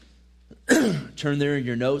turn there in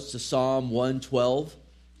your notes to Psalm 112.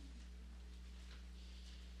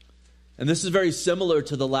 And this is very similar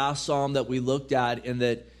to the last psalm that we looked at, in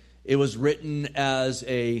that it was written as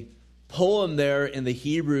a poem there in the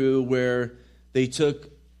Hebrew, where they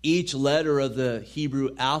took each letter of the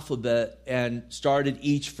Hebrew alphabet and started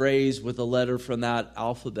each phrase with a letter from that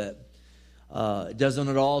alphabet. It doesn't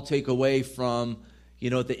at all take away from,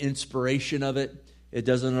 the inspiration of it. It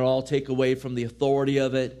doesn't at all take away from the authority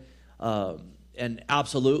of it. And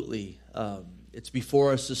absolutely, it's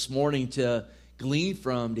before us this morning to glean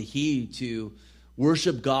from, to heed, to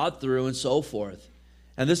worship God through, and so forth.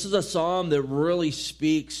 And this is a psalm that really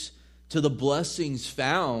speaks to the blessings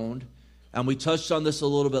found, and we touched on this a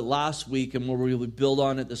little bit last week, and we will build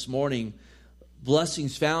on it this morning,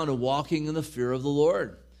 blessings found in walking in the fear of the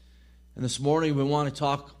Lord. And this morning we want to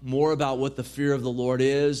talk more about what the fear of the Lord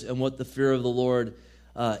is and what the fear of the Lord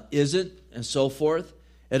isn't, and so forth.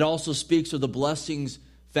 It also speaks of the blessings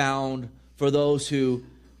found for those who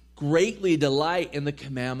greatly delight in the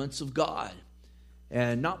commandments of God.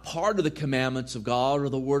 And not part of the commandments of God or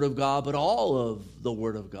the Word of God, but all of the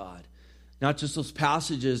Word of God. Not just those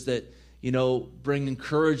passages that, bring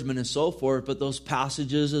encouragement and so forth, but those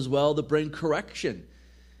passages as well that bring correction.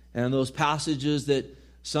 And those passages that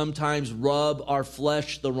sometimes rub our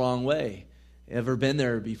flesh the wrong way. Ever been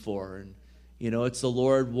there before? And, it's the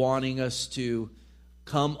Lord wanting us to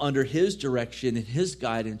come under His direction and His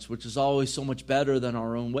guidance, which is always so much better than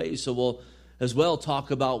our own ways. So we'll as well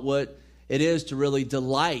talk about what it is to really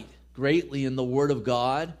delight greatly in the Word of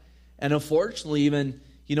God. And unfortunately, even,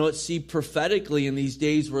 see prophetically in these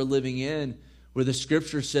days we're living in, where the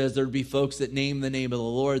Scripture says there'd be folks that name the name of the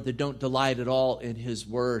Lord that don't delight at all in His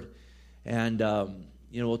Word. And,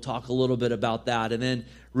 we'll talk a little bit about that. And then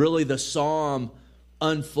really the psalm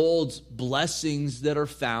unfolds blessings that are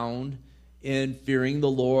found in fearing the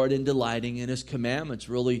Lord and delighting in His commandments.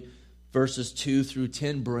 Really, verses 2 through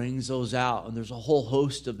 10 brings those out, and there's a whole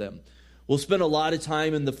host of them. We'll spend a lot of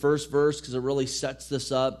time in the first verse because it really sets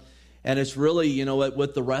this up, and it's really,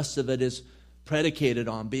 what the rest of it is predicated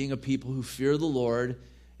on, being a people who fear the Lord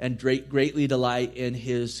and greatly delight in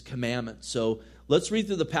His commandments. So let's read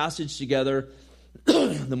through the passage together,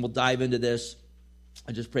 then we'll dive into this.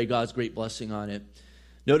 I just pray God's great blessing on it.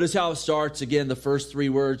 Notice how it starts, again, the first three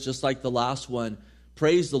words, just like the last one.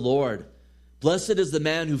 Praise the Lord. Blessed is the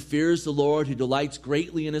man who fears the Lord, who delights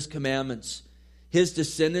greatly in His commandments. His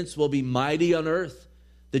descendants will be mighty on earth.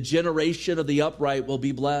 The generation of the upright will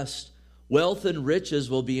be blessed. Wealth and riches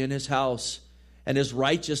will be in his house, and his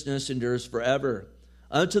righteousness endures forever.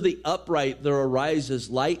 Unto the upright there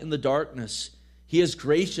arises light in the darkness. He is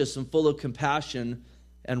gracious and full of compassion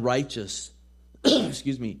and righteous.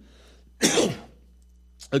 Excuse me.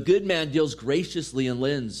 A good man deals graciously and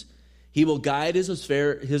lends. He will guide his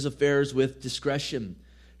affairs with discretion.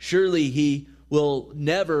 Surely he will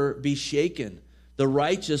never be shaken. The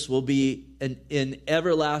righteous will be in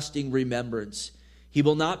everlasting remembrance. He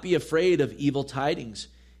will not be afraid of evil tidings.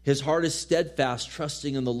 His heart is steadfast,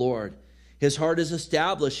 trusting in the Lord. His heart is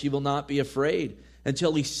established. He will not be afraid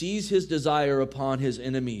until he sees his desire upon his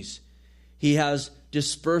enemies. He has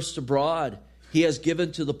dispersed abroad. He has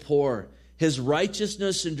given to the poor. His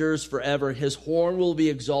righteousness endures forever. His horn will be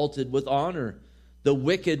exalted with honor. The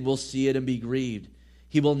wicked will see it and be grieved.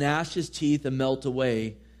 He will gnash his teeth and melt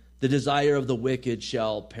away. The desire of the wicked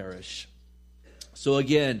shall perish. So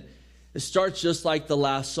again, it starts just like the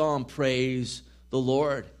last psalm, praise the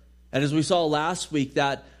Lord. And as we saw last week,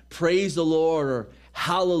 that praise the Lord or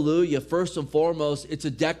hallelujah, first and foremost, it's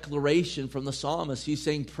a declaration from the psalmist. He's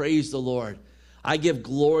saying, praise the Lord. I give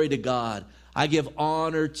glory to God. I give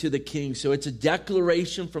honor to the King. So it's a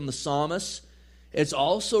declaration from the psalmist. It's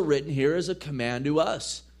also written here as a command to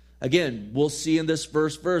us. Again, we'll see in this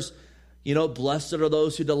first verse, blessed are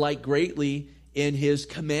those who delight greatly in His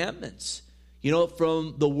commandments.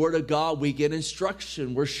 From the Word of God, we get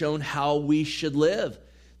instruction. We're shown how we should live.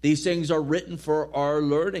 These things are written for our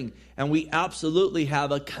learning. And we absolutely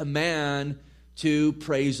have a command to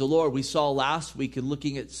praise the Lord. We saw last week in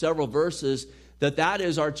looking at several verses that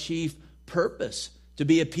is our chief purpose, to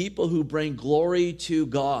be a people who bring glory to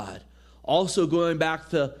God. Also, going back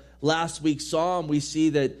to last week's psalm, we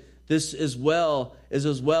see that this is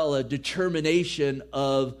as well a determination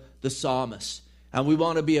of the psalmist. And we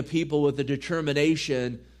want to be a people with a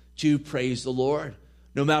determination to praise the Lord.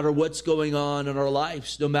 No matter what's going on in our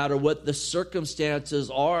lives, no matter what the circumstances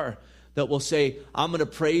are, that we'll say, I'm going to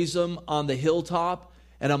praise Him on the hilltop,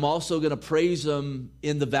 and I'm also going to praise Him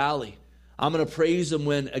in the valley. I'm going to praise Him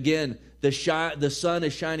when, again, the sun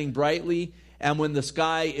is shining brightly and when the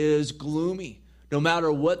sky is gloomy. no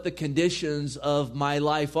matter what the conditions of my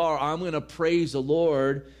life are, I'm going to praise the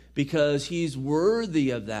Lord because he's worthy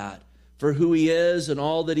of that for who he is and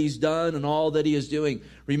all that he's done and all that he is doing.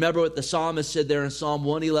 Remember what the psalmist said there in Psalm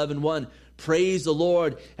 111:1. Praise the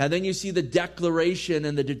Lord. And then you see the declaration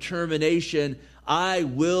and the determination, I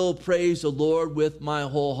will praise the Lord with my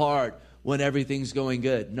whole heart when everything's going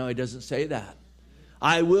good. No, he doesn't say that.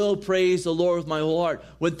 I will praise the Lord with my whole heart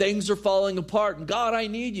when things are falling apart. And God, I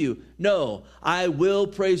need you. No, I will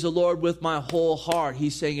praise the Lord with my whole heart.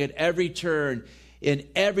 He's saying at every turn, in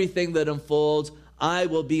everything that unfolds, I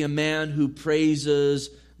will be a man who praises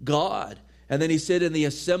God. And then he said in the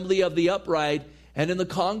assembly of the upright and in the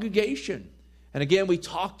congregation. And again, we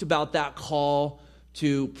talked about that call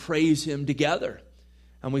to praise him together.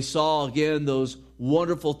 And we saw again those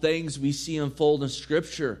wonderful things we see unfold in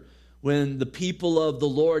Scripture when the people of the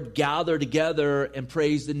Lord gather together and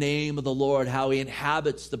praise the name of the Lord, how he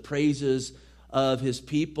inhabits the praises of his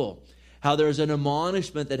people, how there's an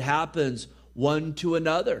admonishment that happens one to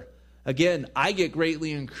another. Again, I get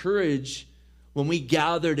greatly encouraged when we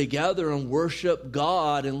gather together and worship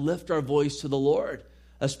God and lift our voice to the Lord,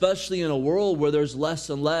 especially in a world where there's less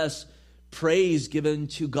and less praise given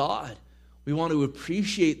to God. We want to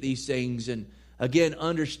appreciate these things and again,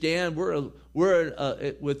 understand we're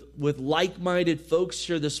with like-minded folks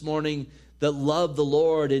here this morning that love the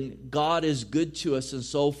Lord and God is good to us and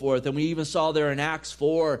so forth. And we even saw there in Acts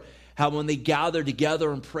 4 how when they gathered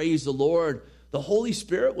together and praised the Lord, the Holy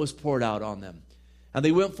Spirit was poured out on them. And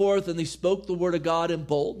they went forth and they spoke the word of God in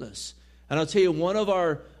boldness. And I'll tell you, one of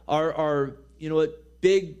our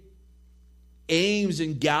big aims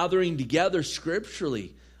in gathering together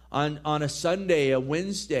scripturally on a Sunday, a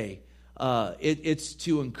Wednesday, it's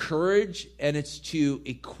to encourage and it's to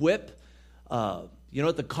equip,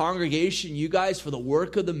 the congregation, you guys, for the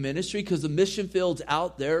work of the ministry, because the mission field's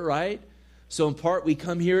out there, right? So in part, we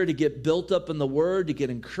come here to get built up in the Word, to get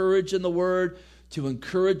encouraged in the Word, to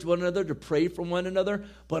encourage one another, to pray for one another,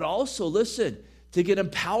 but also, listen, to get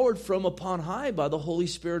empowered from upon high by the Holy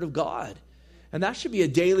Spirit of God. And that should be a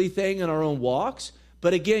daily thing in our own walks.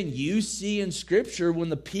 But again, you see in Scripture, when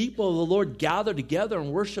the people of the Lord gather together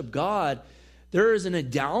and worship God, there is an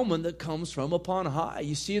endowment that comes from upon high.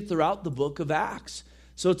 You see it throughout the book of Acts.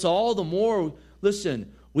 So it's all the more,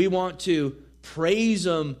 listen, we want to praise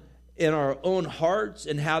Him in our own hearts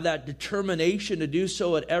and have that determination to do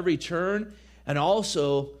so at every turn, and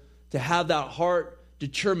also to have that heart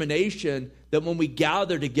determination that when we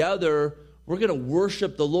gather together, we're going to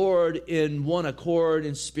worship the Lord in one accord,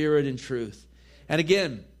 in spirit and truth. And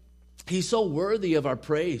again, He's so worthy of our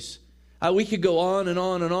praise. We could go on and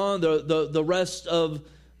on and on the rest of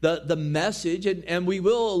the message, and we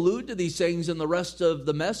will allude to these things in the rest of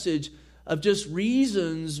the message of just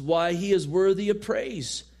reasons why He is worthy of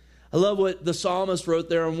praise. I love what the psalmist wrote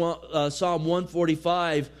there in Psalm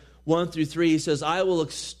 145, 1 through 3. He says, I will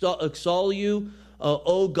extol you,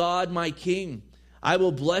 O God, my King. I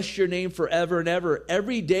will bless your name forever and ever.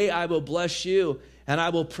 Every day I will bless you, and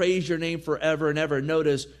I will praise your name forever and ever.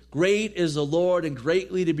 Notice, great is the Lord and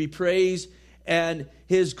greatly to be praised, and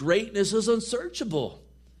His greatness is unsearchable.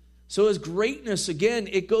 So His greatness, again,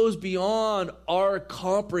 it goes beyond our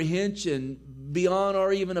comprehension, beyond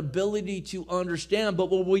our even ability to understand. But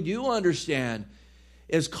what we do understand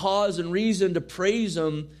is cause and reason to praise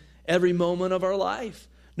Him every moment of our life.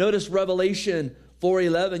 Notice Revelation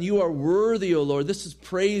 4:11, you are worthy, O Lord. This is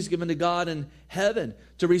praise given to God in heaven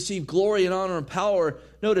to receive glory and honor and power.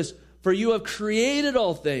 Notice, for you have created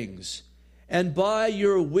all things, and by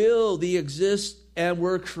your will they exist and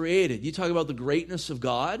were created. You talk about the greatness of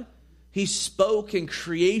God. He spoke and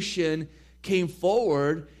creation came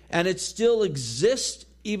forward, and it still exists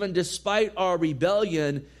even despite our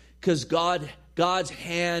rebellion, because God's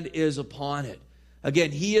hand is upon it.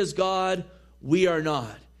 Again, He is God, we are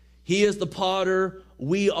not. He is the potter,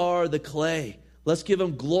 we are the clay. Let's give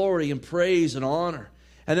Him glory and praise and honor.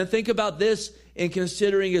 And then think about this in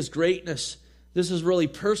considering His greatness. This is really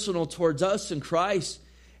personal towards us in Christ.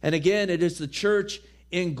 And again, it is the church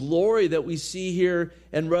in glory that we see here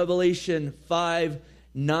in Revelation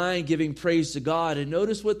 5:9 giving praise to God. And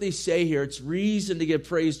notice what they say here. It's reason to give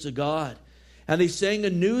praise to God. And they sang a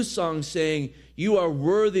new song saying, you are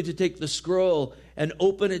worthy to take the scroll and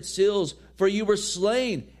open its seals, for you were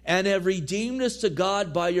slain and have redeemed us to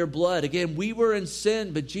God by your blood. Again, we were in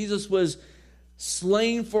sin, but Jesus was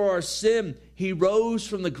slain for our sin. He rose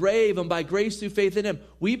from the grave, and by grace through faith in Him,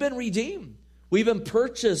 we've been redeemed. We've been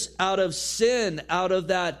purchased out of sin, out of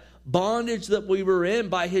that bondage that we were in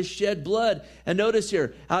by His shed blood. And notice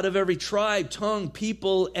here, out of every tribe, tongue,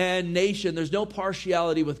 people, and nation. There's no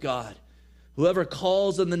partiality with God. Whoever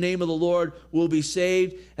calls on the name of the Lord will be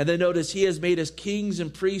saved. And then notice, he has made us kings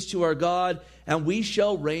and priests to our God, and we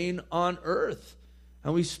shall reign on earth.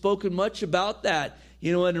 And we've spoken much about that.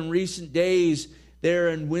 You know, and in recent days, there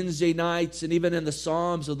in Wednesday nights and even in the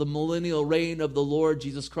Psalms of the millennial reign of the Lord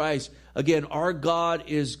Jesus Christ. Again, our God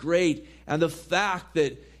is great. And the fact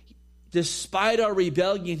that despite our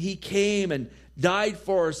rebellion, he came and died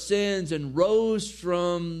for our sins and rose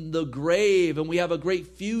from the grave, and we have a great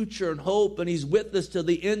future and hope, and he's with us till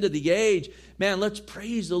the end of the age. Man, let's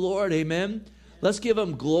praise the Lord, amen? Let's give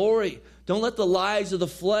him glory. Don't let the lies of the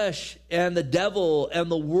flesh and the devil and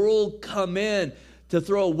the world come in to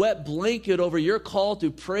throw a wet blanket over your call to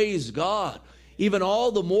praise God. Even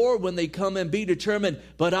all the more when they come and be determined,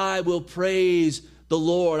 but I will praise the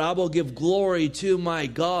Lord. I will give glory to my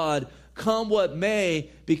God, come what may,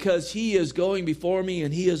 because he is going before me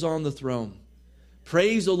and he is on the throne.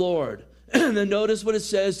 Praise the Lord. And then notice what it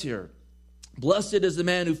says here. Blessed is the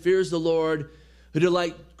man who fears the Lord, who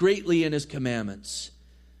delights greatly in his commandments.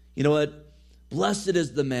 You know what? Blessed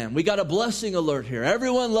is the man. We got a blessing alert here.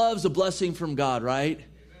 Everyone loves a blessing from God, right?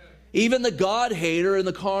 Amen. Even the God hater and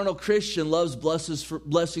the carnal Christian loves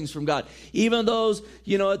blessings from God. Even those,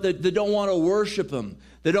 you know, that don't want to worship him.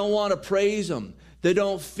 They don't want to praise him. They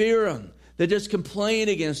don't fear him. They just complain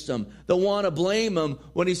against him. They want to blame him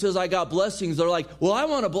when he says, I got blessings. They're like, well, I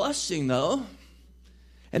want a blessing though.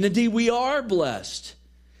 And indeed, we are blessed.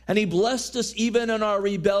 And he blessed us even in our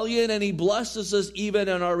rebellion, and he blesses us even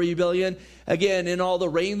in our rebellion. Again, in all the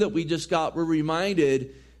rain that we just got, we're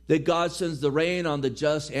reminded that God sends the rain on the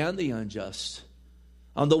just and the unjust,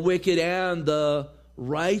 on the wicked and the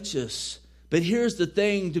righteous. But here's the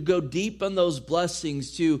thing, to go deep in those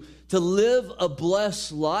blessings, to live a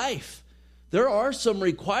blessed life, there are some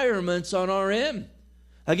requirements on our end.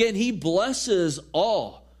 Again, he blesses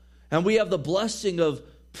all. And we have the blessing of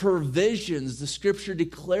provisions. The scripture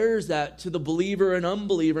declares that to the believer and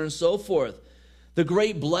unbeliever and so forth. The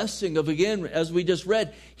great blessing of, again, as we just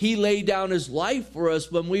read, he laid down his life for us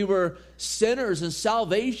when we were sinners, and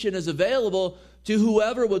salvation is available to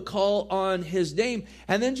whoever would call on his name.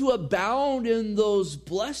 And then to abound in those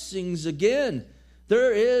blessings again.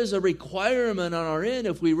 There is a requirement on our end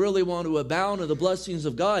if we really want to abound in the blessings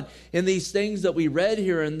of God in these things that we read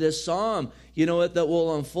here in this psalm, you know, that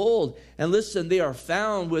will unfold. And listen, they are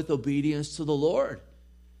found with obedience to the Lord,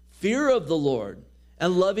 fear of the Lord,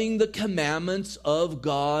 and loving the commandments of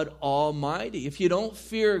God Almighty. If you don't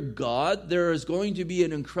fear God, there is going to be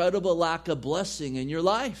an incredible lack of blessing in your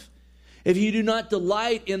life. If you do not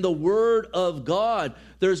delight in the Word of God,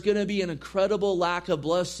 there's going to be an incredible lack of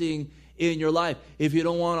blessing in your life. If you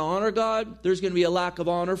don't want to honor God, there's going to be a lack of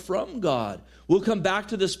honor from God. We'll come back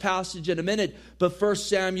to this passage in a minute, but 1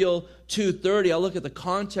 Samuel 2:30, I'll look at the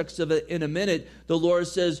context of it in a minute. The Lord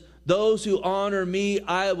says, those who honor me,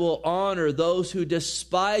 I will honor. Those who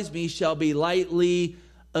despise me shall be lightly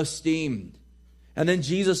esteemed. And then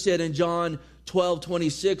Jesus said in John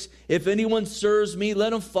 12:26, if anyone serves me,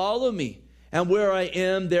 let him follow me. And where I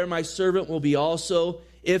am, there my servant will be also.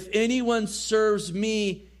 If anyone serves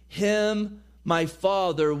me, him my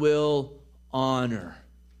Father will honor.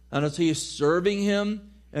 And I'll tell you, serving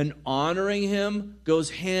him and honoring him goes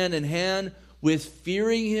hand in hand with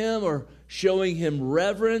fearing him or showing him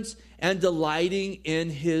reverence and delighting in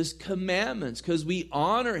his commandments, because we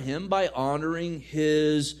honor him by honoring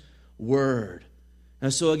his word.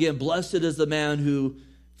 And so again, blessed is the man who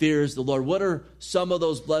fears the Lord. What are some of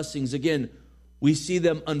those blessings? Again, we see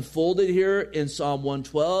them unfolded here in Psalm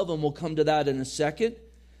 112, and we'll come to that in a second.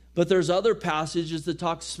 But there's other passages that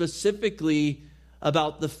talk specifically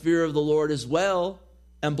about the fear of the Lord as well,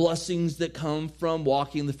 and blessings that come from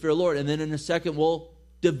walking the fear of the Lord. And then in a second, we'll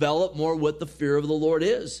develop more what the fear of the Lord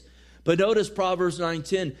is. But notice Proverbs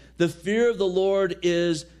 9:10, the fear of the Lord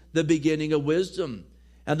is the beginning of wisdom,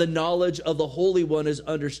 and the knowledge of the Holy One is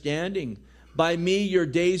understanding. By me your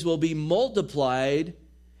days will be multiplied,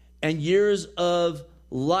 and years of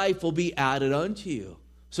life will be added unto you.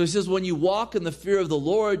 So he says, when you walk in the fear of the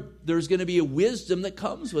Lord, there's going to be a wisdom that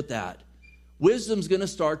comes with that. Wisdom's going to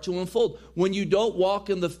start to unfold. When you don't walk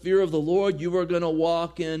in the fear of the Lord, you are going to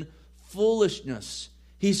walk in foolishness.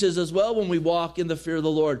 He says as well, when we walk in the fear of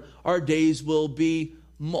the Lord, our days will be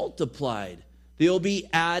multiplied. They'll be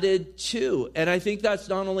added to. And I think that's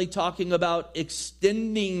not only talking about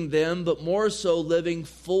extending them, but more so living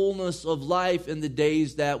fullness of life in the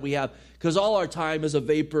days that we have. Because all our time is a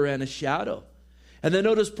vapor and a shadow. And then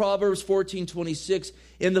notice Proverbs 14:26.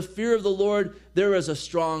 In the fear of the Lord, there is a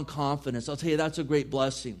strong confidence. I'll tell you, that's a great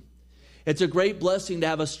blessing. It's a great blessing to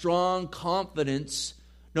have a strong confidence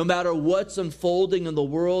no matter what's unfolding in the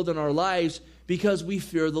world and our lives, Because we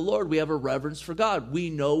fear the Lord. We have a reverence for God. We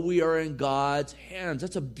know we are in God's hands.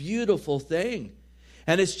 That's a beautiful thing.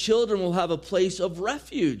 And his children will have a place of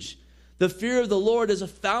refuge. The fear of the Lord is a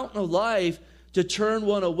fountain of life to turn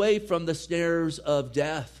one away from the snares of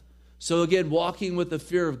death. So again, walking with the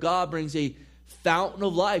fear of God brings a fountain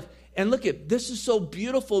of life. And look at, this is so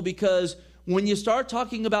beautiful because when you start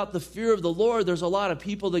talking about the fear of the Lord, there's a lot of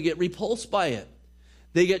people that get repulsed by it.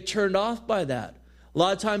 They get turned off by that. A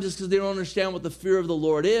lot of times it's because they don't understand what the fear of the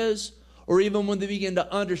Lord is, or even when they begin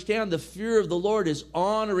to understand the fear of the Lord is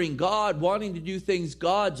honoring God, wanting to do things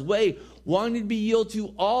God's way, wanting to be yield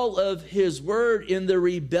to all of his word. In the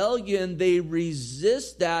rebellion, they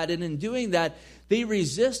resist that, and in doing that, they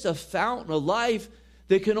resist a fountain of life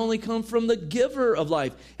that can only come from the giver of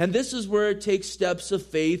life. And this is where it takes steps of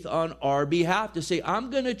faith on our behalf to say, I'm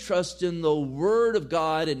going to trust in the word of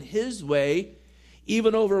God and his way,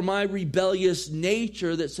 even over my rebellious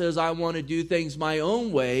nature that says I want to do things my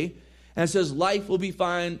own way, and says life will be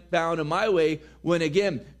found in my way, when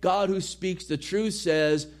again, God who speaks the truth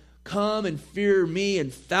says, come and fear me,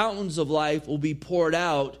 and fountains of life will be poured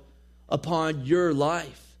out upon your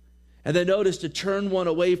life. And then notice to turn one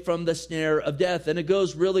away from the snare of death. And it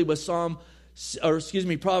goes really with Proverbs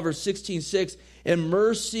 16:6. In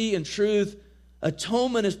mercy and truth,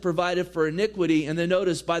 atonement is provided for iniquity. And then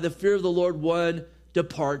notice, by the fear of the Lord, one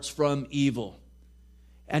departs from evil.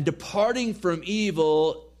 And departing from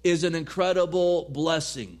evil is an incredible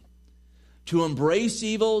blessing. To embrace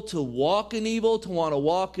evil, to walk in evil, to want to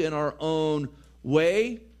walk in our own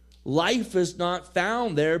way, life is not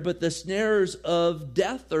found there, but the snares of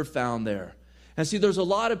death are found there. And see, there's a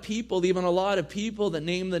lot of people, even a lot of people that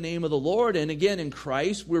name the name of the Lord. And again, in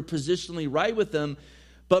Christ, we're positionally right with them.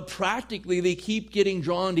 But practically, they keep getting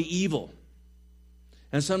drawn to evil.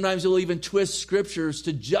 And sometimes they'll even twist scriptures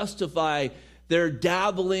to justify their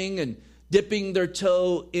dabbling and dipping their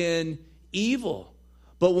toe in evil.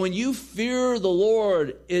 But when you fear the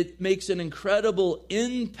Lord, it makes an incredible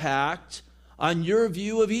impact on your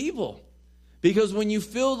view of evil. Because when you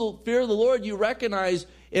fear the Lord, you recognize,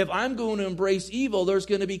 if I'm going to embrace evil, there's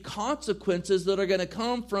going to be consequences that are going to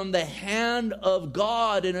come from the hand of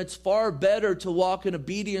God. And it's far better to walk in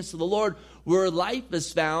obedience to the Lord where life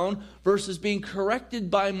is found versus being corrected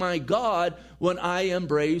by my God when I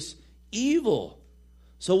embrace evil.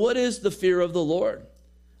 So what is the fear of the Lord?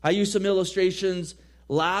 I used some illustrations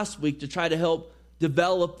last week to try to help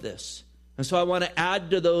develop this. And so I want to add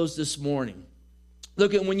to those this morning.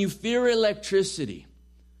 Look, at when you fear electricity,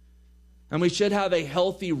 and we should have a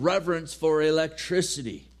healthy reverence for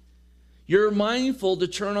electricity, you're mindful to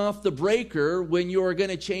turn off the breaker when you're going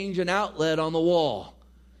to change an outlet on the wall.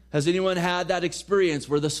 Has anyone had that experience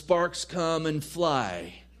where the sparks come and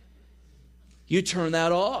fly? You turn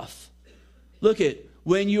that off. Look, at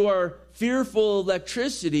when you are fearful of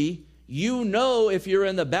electricity, you know if you're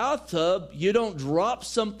in the bathtub, you don't drop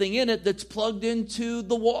something in it that's plugged into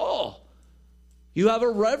the wall. You have a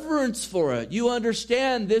reverence for it. You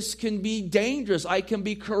understand this can be dangerous. I can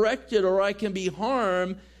be corrected or I can be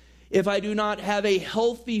harmed if I do not have a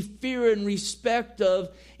healthy fear and respect of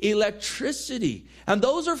electricity. And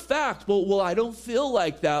those are facts. Well, I don't feel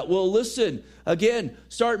like that. Well, listen, again,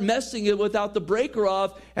 start messing it without the breaker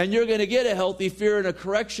off, and you're going to get a healthy fear and a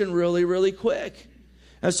correction really, really quick.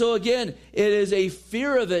 And so again, it is a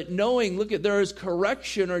fear of it, knowing, look, at there is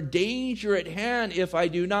correction or danger at hand if I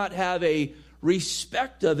do not have a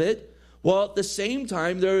respect of it, while at the same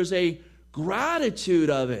time there is a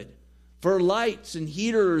gratitude of it for lights and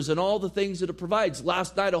heaters and all the things that it provides.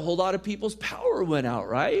 Last night, a whole lot of people's power went out,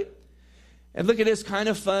 right? And look, at it's kind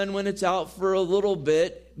of fun when it's out for a little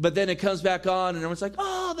bit, but then it comes back on and everyone's like,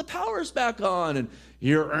 oh, the power's back on. And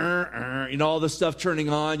you're, all the stuff turning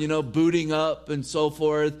on, booting up and so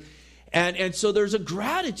forth. And so there's a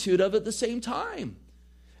gratitude of it at the same time.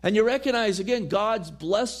 And you recognize, again, God's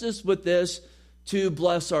blessed us with this to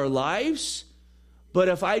bless our lives. But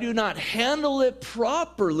if I do not handle it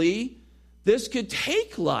properly, this could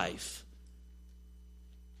take life.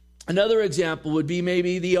 Another example would be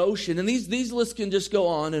maybe the ocean. And these lists can just go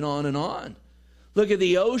on and on and on. Look at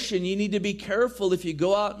the ocean. You need to be careful if you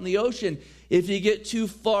go out in the ocean. If you get too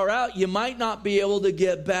far out, you might not be able to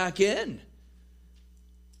get back in.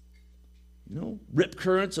 Rip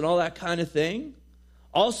currents and all that kind of thing.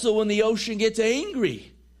 Also, when the ocean gets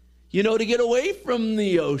angry, to get away from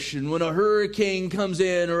the ocean when a hurricane comes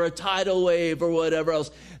in or a tidal wave or whatever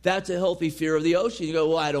else, that's a healthy fear of the ocean. You go,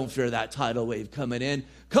 well, I don't fear that tidal wave coming in.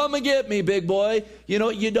 Come and get me, big boy. You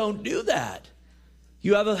don't do that.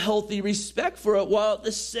 You have a healthy respect for it while at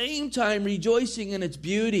the same time rejoicing in its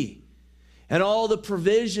beauty and all the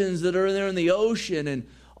provisions that are there in the ocean and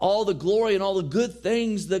all the glory and all the good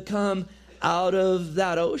things that come out of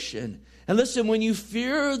that ocean. And listen, when you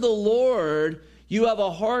fear the Lord, you have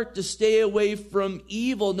a heart to stay away from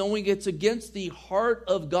evil, knowing it's against the heart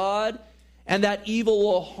of God, and that evil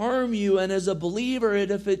will harm you. And as a believer,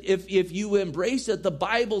 and if you embrace it, the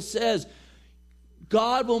Bible says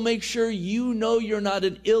God will make sure you know you're not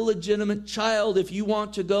an illegitimate child if you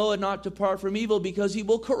want to go and not depart from evil, because he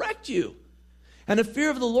will correct you. And the fear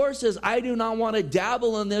of the Lord says, I do not want to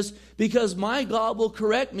dabble in this, because my God will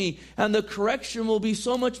correct me. And the correction will be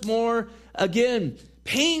so much more, again,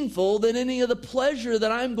 painful than any of the pleasure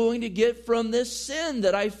that I'm going to get from this sin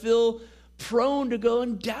that I feel prone to go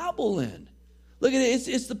and dabble in. Look at it.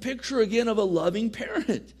 It's the picture again of a loving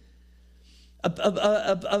parent.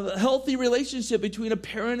 A healthy relationship between a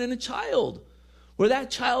parent and a child, where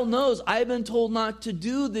that child knows, I've been told not to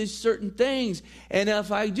do these certain things, and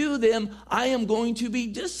if I do them, I am going to be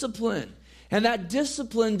disciplined. And that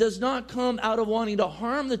discipline does not come out of wanting to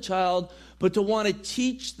harm the child, but to want to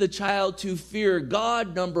teach the child to fear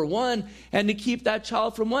God, number one, and to keep that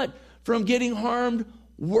child from what? From getting harmed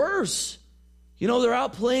worse. You know, they're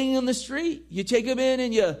out playing in the street. You take them in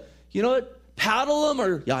and you know what, paddle them,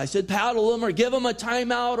 or paddle them, or give them a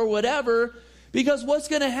timeout or whatever, because what's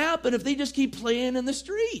going to happen if they just keep playing in the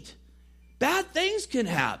street? Bad things can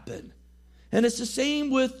happen. And it's the same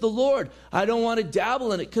with the Lord. I don't want to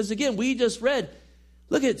dabble in it, because again, we just read,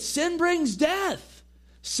 look at, sin brings death.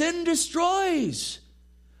 Sin destroys.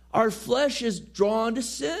 Our flesh is drawn to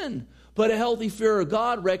sin. But a healthy fear of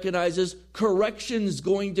God recognizes correction is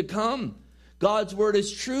going to come. God's word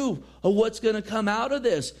is true of what's going to come out of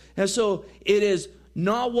this. And so it is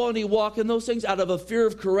not wanting to walk in those things out of a fear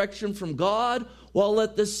of correction from God, while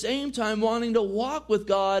at the same time wanting to walk with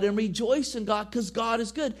God and rejoice in God, because God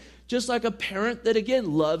is good. Just like a parent that,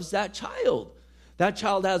 again, loves that child. That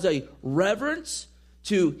child has a reverence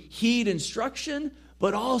to heed instruction,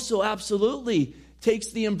 but also absolutely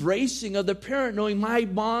takes the embracing of the parent, knowing my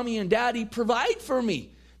mommy and daddy provide for me.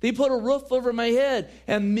 They put a roof over my head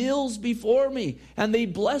and meals before me, and they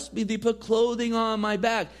bless me. They put clothing on my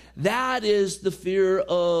back. That is the fear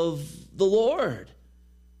of the Lord.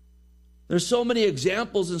 There's so many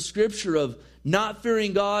examples in Scripture of not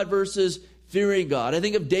fearing God versus fearing God. I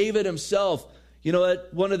think of David himself,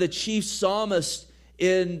 one of the chief psalmists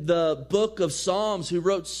in the book of Psalms, who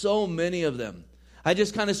wrote so many of them. I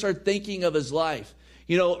just kind of start thinking of his life.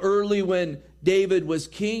 Early when David was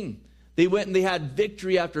king, they went and they had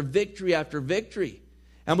victory after victory after victory.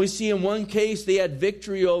 And we see in one case they had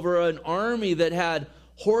victory over an army that had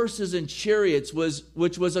horses and chariots,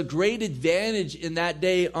 which was a great advantage in that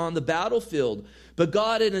day on the battlefield. But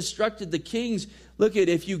God had instructed the kings, look,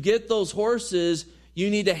 if you get those horses, you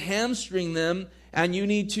need to hamstring them and you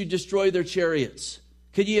need to destroy their chariots.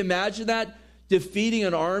 Could you imagine that? Defeating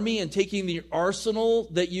an army and taking the arsenal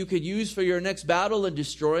that you could use for your next battle and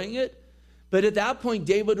destroying it? But at that point,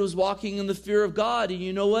 David was walking in the fear of God. And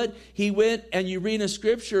you know what? He went, and you read in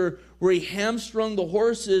Scripture where he hamstrung the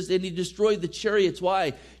horses and he destroyed the chariots.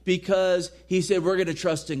 Why? Because he said, we're going to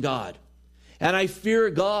trust in God. And I fear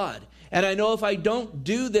God. And I know if I don't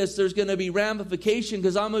do this, there's going to be ramification,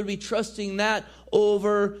 because I'm going to be trusting that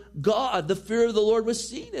over God. The fear of the Lord was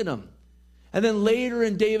seen in him. And then later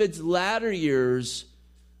in David's latter years,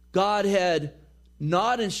 God had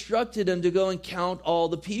not instructed him to go and count all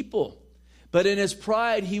the people. But in his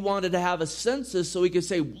pride, he wanted to have a census so he could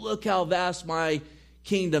say, look how vast my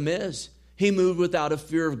kingdom is. He moved without a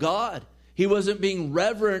fear of God. He wasn't being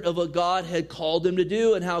reverent of what God had called him to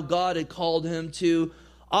do and how God had called him to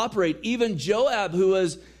operate. Even Joab, who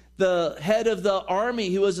was the head of the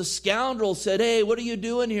army, who was a scoundrel, said, hey, what are you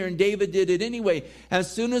doing here? And David did it anyway.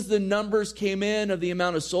 As soon as the numbers came in of the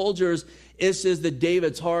amount of soldiers, it says that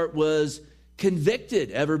David's heart was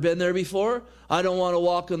convicted. Ever been there before? I don't want to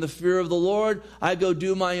walk in the fear of the Lord. I go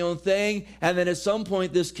do my own thing. And then at some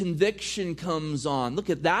point, this conviction comes on. Look,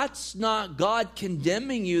 that's not God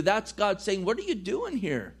condemning you. That's God saying, what are you doing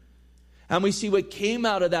here? And we see what came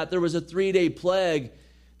out of that. There was a 3-day plague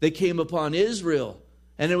that came upon Israel.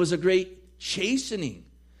 And it was a great chastening.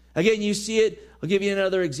 Again, you see it. I'll give you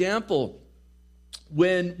another example.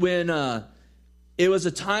 When it was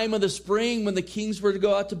a time of the spring when the kings were to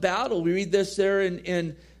go out to battle. We read this there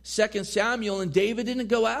in 2 Samuel, and David didn't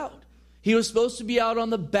go out. He was supposed to be out on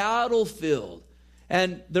the battlefield.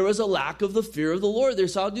 And there was a lack of the fear of the Lord there.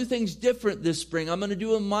 So I'll do things different this spring. I'm going to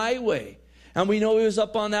do it my way. And we know he was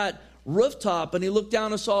up on that rooftop, and he looked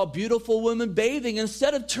down and saw a beautiful woman bathing.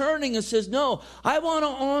 Instead of turning and says, no, I want to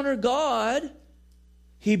honor God,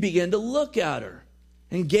 he began to look at her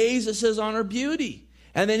and gaze, it says, on her beauty.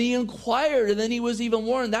 And then he inquired, and then he was even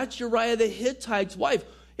warned, that's Uriah the Hittite's wife.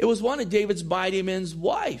 It was one of David's mighty men's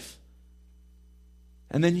wife.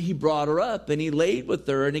 And then he brought her up and he laid with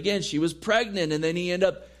her. And again, she was pregnant. And then he ended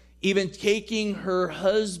up even taking her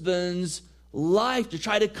husband's life to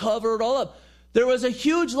try to cover it all up. There was a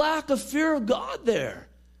huge lack of fear of God there.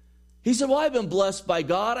 He said, well, I've been blessed by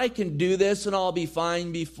God. I can do this and I'll be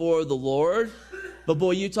fine before the Lord. But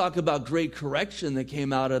boy, you talk about great correction that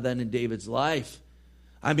came out of that in David's life.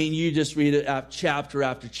 I mean, you just read it chapter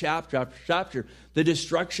after chapter after chapter, the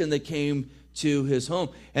destruction that came to his home.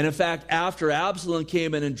 And in fact, after Absalom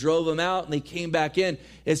came in and drove him out and they came back in,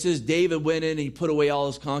 it says David went in and he put away all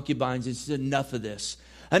his concubines and said, enough of this.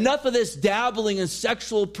 Enough of this dabbling in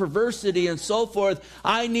sexual perversity and so forth.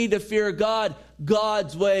 I need to fear God.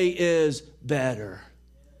 God's way is better.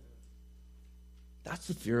 That's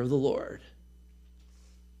the fear of the Lord.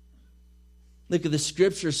 Look at the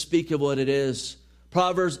scriptures speak of what it is.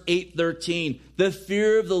 Proverbs 8:13. The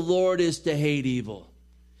fear of the Lord is to hate evil.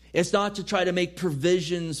 It's not to try to make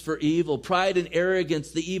provisions for evil. Pride and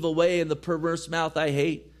arrogance, the evil way, and the perverse mouth I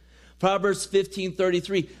hate. Proverbs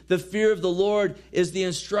 15:33. The fear of the Lord is the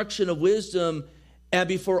instruction of wisdom, and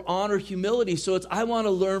before honor, humility. So I want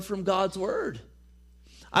to learn from God's word.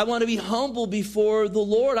 I want to be humble before the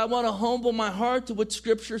Lord. I want to humble my heart to what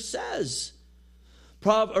Scripture says.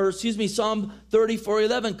 Psalm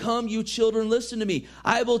 34:11. Come, you children, listen to me.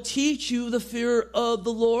 I will teach you the fear of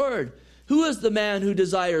the Lord. Who is the man who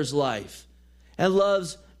desires life and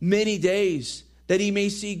loves many days, that he may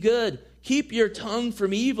see good? Keep your tongue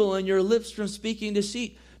from evil and your lips from speaking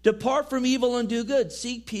deceit. Depart from evil and do good.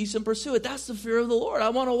 Seek peace and pursue it. That's the fear of the Lord. I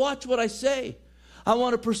want to watch what I say. I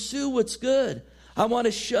want to pursue what's good. I want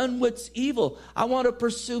to shun what's evil. I want to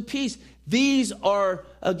pursue peace. These are,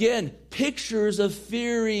 again, pictures of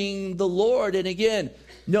fearing the Lord. And again,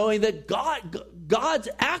 knowing that God's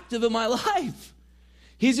active in my life.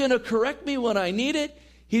 He's going to correct me when I need it.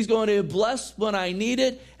 He's going to bless when I need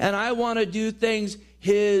it. And I want to do things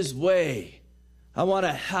His way. I want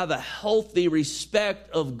to have a healthy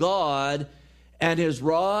respect of God and His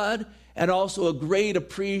rod, and also a great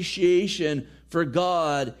appreciation for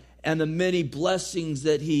God and the many blessings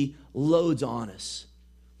that He loads on us.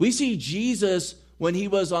 We see Jesus, when He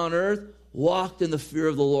was on earth, walked in the fear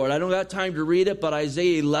of the Lord. I don't got time to read it, but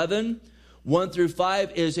Isaiah 11, 1 through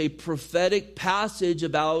 5 is a prophetic passage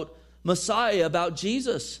about Messiah, about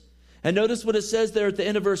Jesus. And notice what it says there at the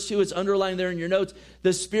end of verse 2. It's underlined there in your notes.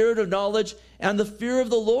 The spirit of knowledge and the fear of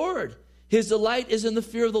the Lord. His delight is in the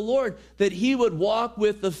fear of the Lord, that He would walk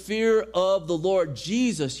with the fear of the Lord.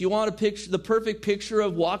 Jesus, you want a picture, the perfect picture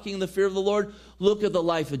of walking in the fear of the Lord? Look at the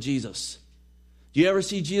life of Jesus. Do you ever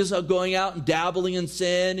see Jesus going out and dabbling in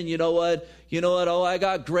sin? And you know what? Oh, I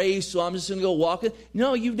got grace, so I'm just going to go walk it.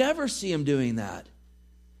 No, you never see Him doing that.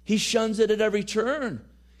 He shuns it at every turn,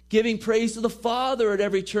 giving praise to the Father at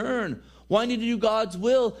every turn, wanting to do God's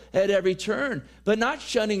will at every turn, but not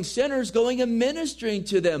shunning sinners, going and ministering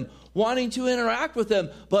to them, wanting to interact with them,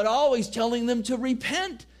 but always telling them to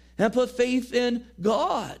repent and put faith in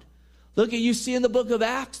God. Look at, you see in the book of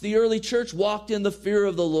Acts, the early church walked in the fear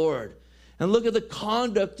of the Lord. And look at the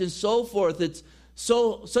conduct and so forth. It's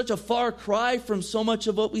such a far cry from so much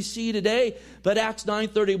of what we see today. But Acts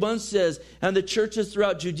 9:31 says, and the churches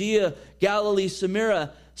throughout Judea, Galilee, Samaria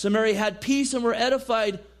had peace and were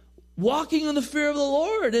edified, walking in the fear of the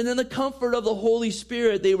Lord, and in the comfort of the Holy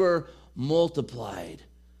Spirit they were multiplied.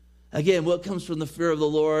 Again, what comes from the fear of the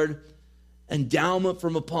Lord? Endowment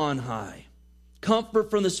from upon high, comfort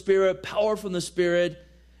from the Spirit, power from the Spirit,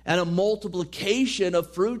 and a multiplication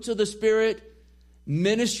of fruits of the Spirit,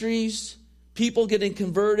 ministries, people getting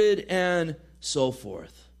converted, and so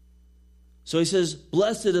forth. So he says,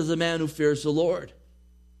 blessed is the man who fears the Lord.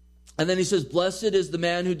 And then he says, blessed is the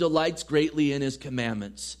man who delights greatly in His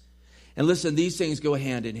commandments. And listen, these things go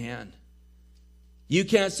hand in hand. You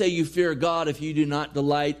can't say you fear God if you do not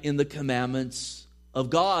delight in the commandments of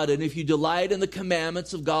God. And if you delight in the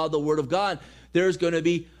commandments of God, the Word of God, there's going to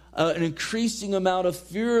be an increasing amount of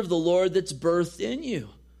fear of the Lord that's birthed in you.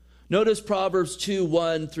 Notice Proverbs 2,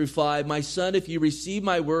 1 through 5. My son, if you receive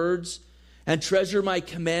my words and treasure my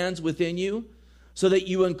commands within you, so that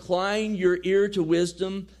you incline your ear to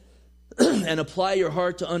wisdom and apply your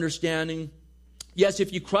heart to understanding. Yes,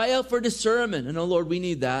 if you cry out for discernment, and oh Lord, we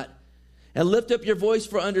need that, and lift up your voice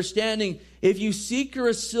for understanding, if you seek her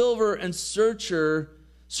as silver and search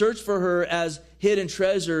for her as hidden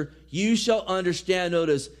treasure, you shall understand,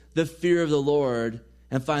 notice, the fear of the Lord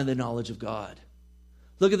and find the knowledge of God.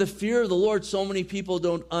 Look at the fear of the Lord. So many people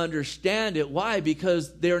don't understand it. Why?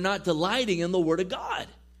 Because they're not delighting in the Word of God.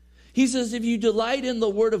 He says, if you delight in the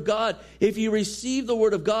Word of God, if you receive the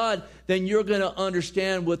Word of God, then you're going to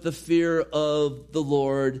understand what the fear of the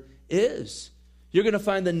Lord is. You're going to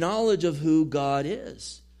find the knowledge of who God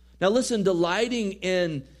is. Now listen, delighting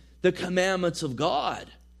in the commandments of God.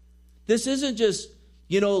 This isn't just,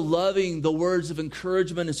 loving the words of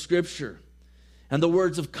encouragement in Scripture and the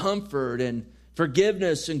words of comfort and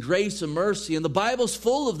forgiveness and grace and mercy. And the Bible's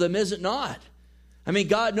full of them, is it not? I mean,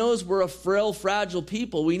 God knows we're a frail, fragile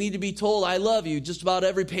people. We need to be told, I love you, just about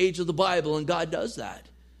every page of the Bible, and God does that.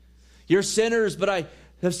 You're sinners, but I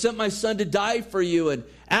have sent my Son to die for you, and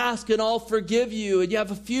ask and I'll forgive you, and you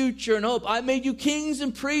have a future and hope. I made you kings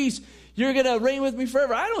and priests. You're going to reign with me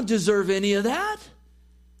forever. I don't deserve any of that.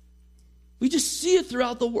 We just see it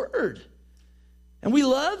throughout the Word, and we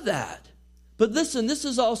love that. But listen, this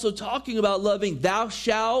is also talking about loving thou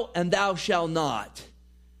shalt and thou shalt not.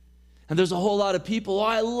 And there's a whole lot of people,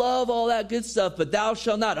 I love all that good stuff, but thou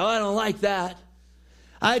shalt not. Oh, I don't like that.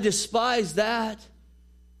 I despise that.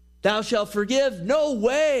 Thou shalt forgive? No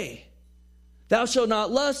way. Thou shalt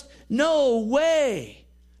not lust? No way.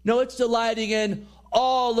 No, it's delighting in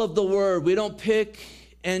all of the Word. We don't pick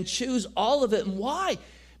and choose all of it. And why?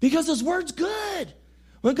 Because His Word's good.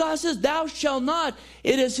 When God says, thou shalt not,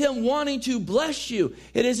 it is Him wanting to bless you.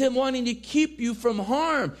 It is Him wanting to keep you from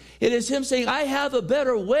harm. It is Him saying, I have a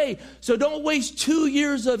better way. So don't waste 2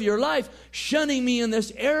 years of your life shunning me in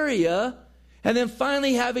this area, and then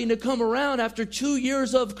finally having to come around after 2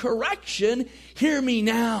 years of correction. Hear me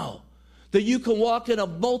now, that you can walk in a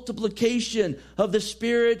multiplication of the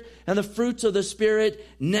Spirit and the fruits of the Spirit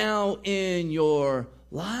now in your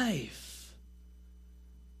life.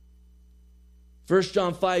 1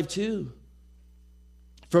 John 5:2.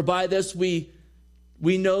 For by this we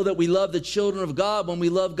know that we love the children of God when we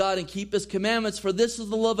love God and keep His commandments. For this is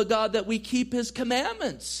the love of God, that we keep His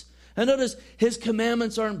commandments. And notice, His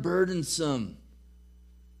commandments aren't burdensome.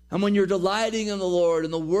 And when you're delighting in the Lord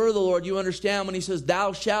and the word of the Lord, you understand when He says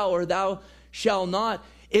thou shalt or thou shalt not,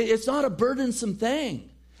 it's not a burdensome thing.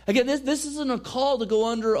 Again, this isn't a call to go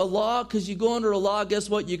under a law, because you go under a law, guess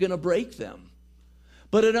what? You're going to break them.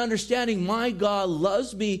 But an understanding, my God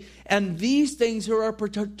loves me, and these things are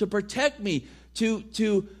to protect me,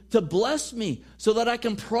 to bless me, so that I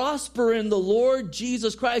can prosper in the Lord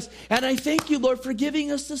Jesus Christ. And I thank you, Lord, for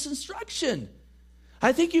giving us this instruction.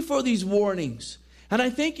 I thank you for these warnings. And I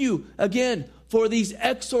thank you, again, for these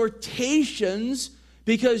exhortations,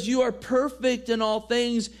 because you are perfect in all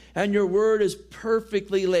things, and your word is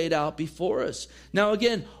perfectly laid out before us. Now,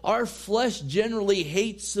 again, our flesh generally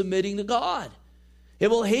hates submitting to God. It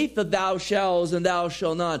will hate the thou shalls and thou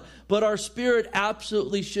shalt not. But our spirit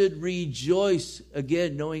absolutely should rejoice,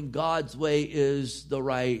 again, knowing God's way is the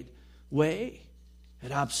right way.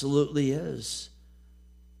 It absolutely is.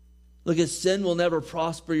 Look, sin will never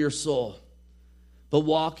prosper your soul. But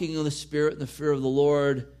walking in the Spirit and the fear of the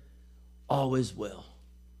Lord always will.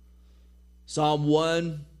 Psalm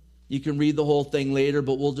 1, you can read the whole thing later,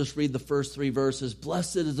 but we'll just read the first 3 verses.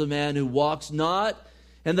 Blessed is the man who walks not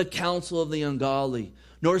in the counsel of the ungodly,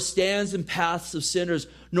 nor stands in paths of sinners,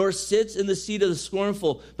 nor sits in the seat of the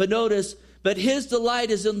scornful. But notice, but his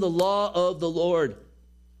delight is in the law of the Lord.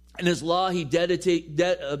 In His law he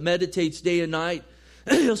meditates day and night.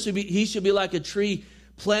 He should be like a tree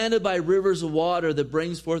planted by rivers of water that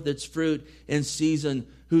brings forth its fruit in season,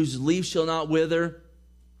 whose leaf shall not wither,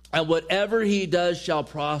 and whatever he does shall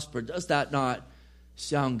prosper. Does that not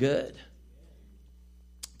sound good?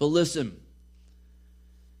 But listen,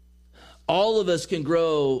 all of us can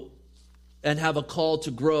grow and have a call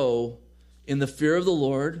to grow in the fear of the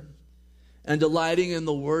Lord and delighting in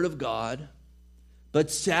the Word of God. But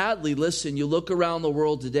sadly, listen, you look around the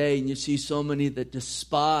world today and you see so many that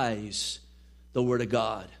despise the Word of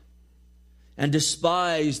God and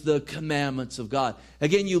despise the commandments of God.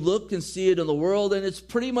 Again, you look and see it in the world, and it's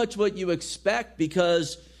pretty much what you expect,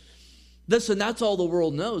 because, listen, that's all the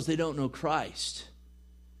world knows. They don't know Christ.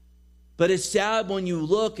 But it's sad when you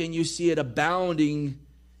look and you see it abounding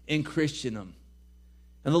in Christendom.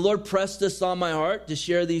 And the Lord pressed this on my heart to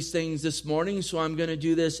share these things this morning, so I'm going to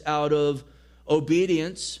do this out of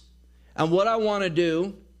obedience. And what I want to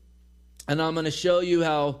do, and I'm going to show you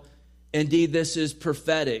how indeed this is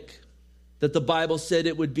prophetic, that the Bible said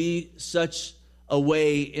it would be such a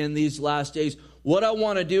way in these last days. What I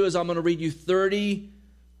want to do is I'm going to read you 30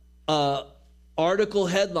 article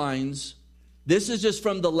headlines. This is just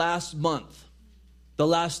from the last month, the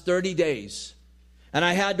last 30 days. And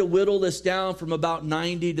I had to whittle this down from about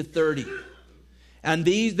 90 to 30. And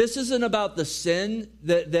this isn't about the sin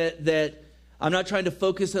that I'm not trying to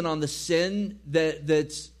focus in on the sin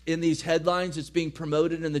that's in these headlines that's being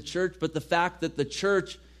promoted in the church, but the fact that the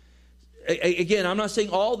church again, I'm not saying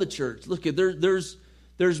all the church. Look, there's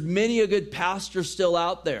many a good pastor still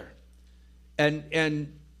out there,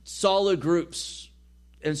 and solid groups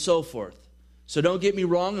and so forth. So don't get me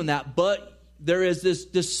wrong on that. But there is this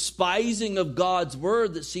despising of God's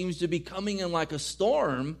word that seems to be coming in like a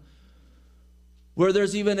storm, where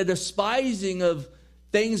there's even a despising of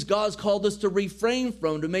things God's called us to refrain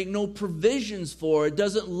from, to make no provisions for. It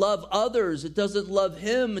doesn't love others. It doesn't love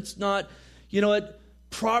Him. It's not,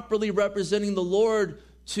 properly representing the Lord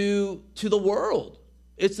to the world.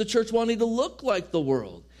 It's the church wanting to look like the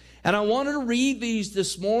world. And I wanted to read these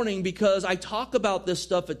this morning because I talk about this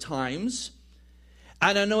stuff at times.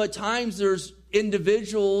 And I know at times there's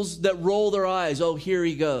individuals that roll their eyes. Oh, here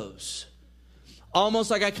he goes.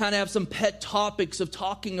 Almost like I kind of have some pet topics of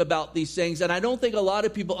talking about these things. And I don't think a lot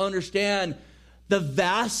of people understand the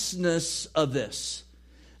vastness of this.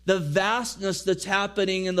 The vastness that's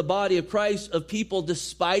happening in the body of Christ, of people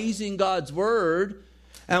despising God's word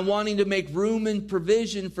and wanting to make room and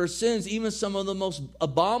provision for sins, even some of the most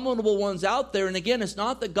abominable ones out there. And again, it's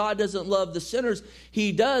not that God doesn't love the sinners.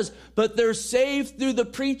 He does. But they're saved through the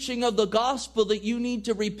preaching of the gospel that you need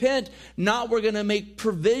to repent. Not we're going to make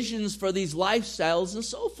provisions for these lifestyles and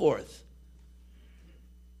so forth.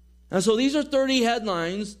 And so these are 30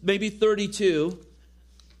 headlines, maybe 32,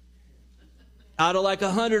 out of like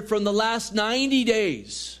 100 from the last 90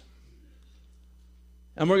 days.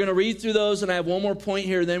 And we're going to read through those, and I have one more point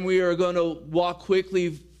here. Then we are going to walk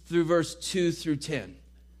quickly through verse 2 through 10.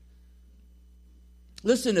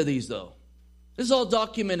 Listen to these, though. This is all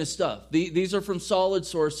documented stuff. These are from solid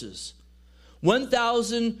sources.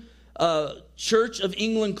 1,000 Church of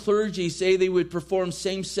England clergy say they would perform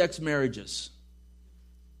same-sex marriages.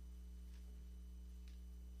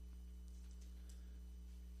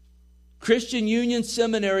 Christian Union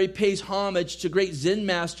Seminary pays homage to great Zen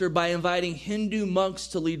master by inviting Hindu monks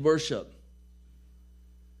to lead worship.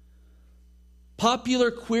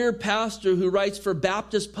 Popular queer pastor who writes for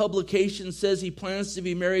Baptist publications says he plans to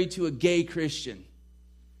be married to a gay Christian.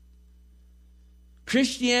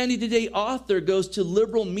 Christianity Today author goes to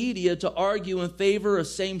liberal media to argue in favor of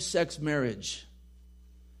same-sex marriage.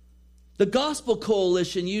 The Gospel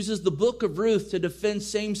Coalition uses the Book of Ruth to defend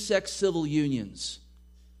same-sex civil unions.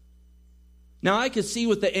 Now, I could see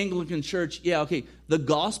with the Anglican Church, the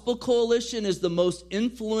Gospel Coalition is the most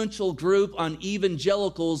influential group on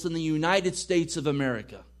evangelicals in the United States of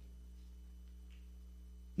America.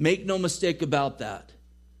 Make no mistake about that.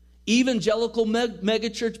 Evangelical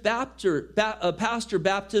megachurch pastor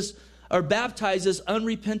baptizes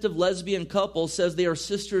unrepentant lesbian couple, says they are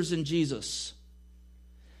sisters in Jesus.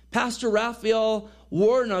 Pastor Raphael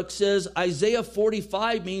Warnock says Isaiah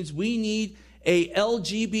 45 means we need a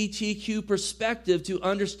LGBTQ perspective to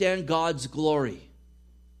understand God's glory.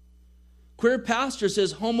 Queer pastor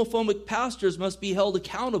says homophobic pastors must be held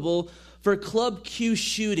accountable for Club Q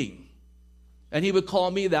shooting. And he would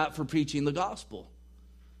call me that for preaching the gospel.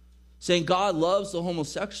 Saying God loves the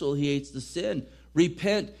homosexual, He hates the sin.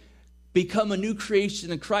 Repent, become a new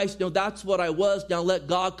creation in Christ. No, that's what I was. Now let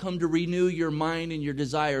God come to renew your mind and your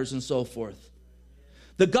desires and so forth.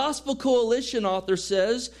 The Gospel Coalition author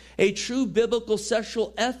says a true biblical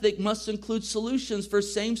sexual ethic must include solutions for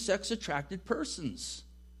same-sex attracted persons.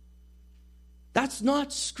 That's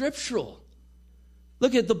not scriptural.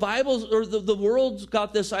 Look at the Bible, or the world's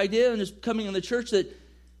got this idea and is coming in the church that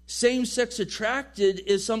same-sex attracted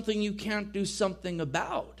is something you can't do something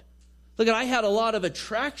about. Look, I had a lot of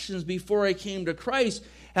attractions before I came to Christ.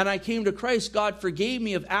 And I came to Christ, God forgave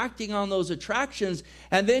me of acting on those attractions.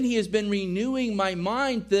 And then He has been renewing my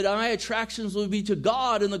mind that my attractions will be to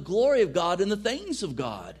God and the glory of God and the things of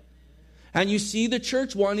God. And you see the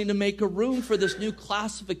church wanting to make a room for this new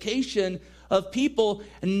classification of people.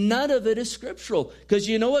 And none of it is scriptural. Because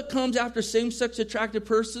you know what comes after same-sex attracted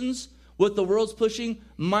persons? What the world's pushing?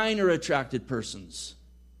 Minor attracted persons.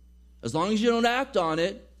 As long as you don't act on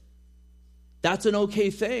it, that's an okay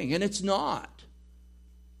thing. And it's not.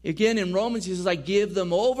 Again, in Romans, he says, I give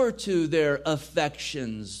them over to their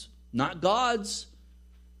affections, not God's,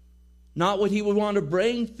 not what He would want to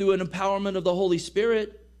bring through an empowerment of the Holy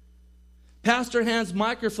Spirit. Pastor hands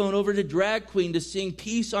microphone over to drag queen to sing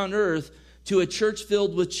Peace on Earth to a church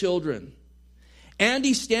filled with children.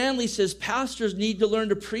 Andy Stanley says pastors need to learn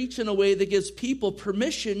to preach in a way that gives people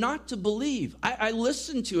permission not to believe. I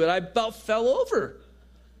listened to it. I about fell over.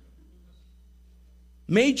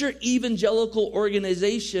 Major evangelical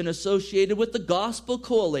organization associated with the Gospel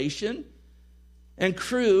Coalition and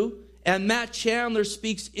crew, and Matt Chandler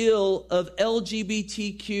speaks ill of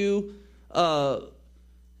LGBTQ,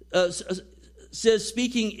 says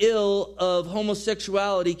speaking ill of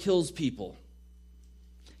homosexuality kills people.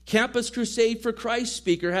 Campus Crusade for Christ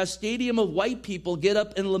speaker has stadium of white people get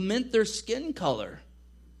up and lament their skin color.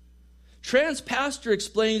 Trans pastor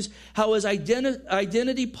explains how his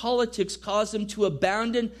identity politics caused him to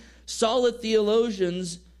abandon solid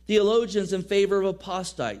theologians in favor of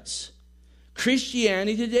apostates.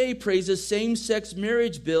 Christianity Today praises same-sex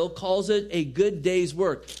marriage bill, calls it a good day's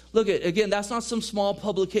work. Look, again, that's not some small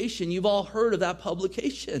publication. You've all heard of that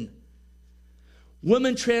publication.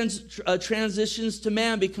 Woman transitions to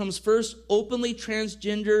man, becomes first openly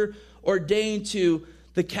transgender ordained to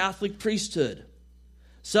the Catholic priesthood.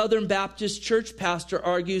 Southern Baptist church pastor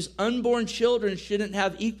argues unborn children shouldn't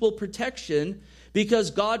have equal protection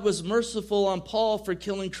because God was merciful on Paul for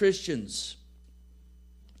killing Christians.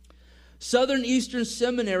 Southern Eastern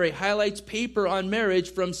Seminary highlights paper on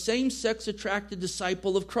marriage from same-sex attracted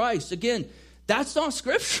disciple of Christ. Again, that's not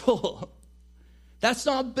scriptural. That's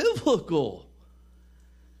not biblical.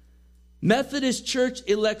 Methodist Church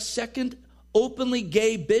elects second openly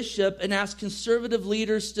gay bishop and asks conservative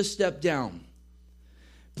leaders to step down.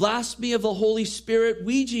 Blasphemy of the Holy Spirit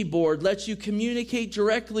Ouija board lets you communicate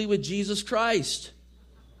directly with Jesus Christ.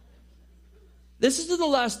 This is in the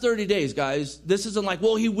last 30 days, guys. This isn't like,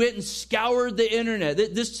 well, he went and scoured the internet.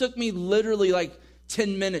 This took me literally like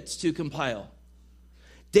 10 minutes to compile.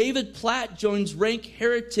 David Platt joins rank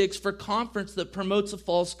heretics for conference that promotes a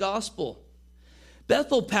false gospel.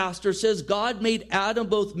 Bethel pastor says God made Adam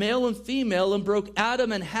both male and female and broke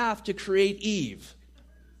Adam in half to create Eve.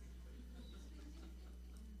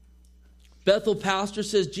 Bethel pastor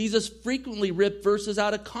says Jesus frequently ripped verses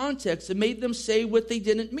out of context and made them say what they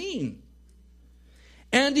didn't mean.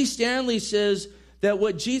 Andy Stanley says that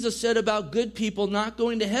what Jesus said about good people not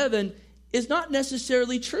going to heaven is not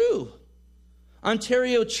necessarily true.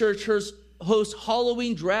 Ontario Church hosts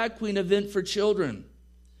Halloween drag queen event for children.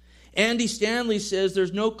 Andy Stanley says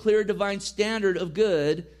there's no clear divine standard of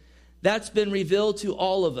good that's been revealed to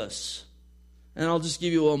all of us. And I'll just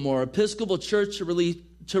give you one more. Episcopal Church to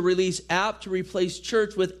release app to replace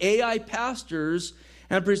church with AI pastors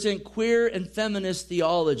and present queer and feminist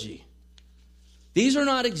theology. These are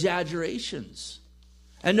not exaggerations.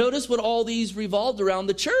 And notice what all these revolved around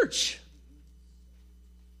the church.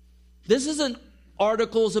 This isn't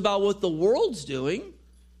articles about what the world's doing.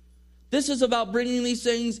 This is about bringing these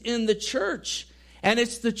things in the church. And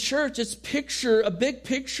it's the church, it's a big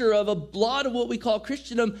picture of a lot of what we call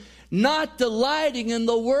Christendom, not delighting in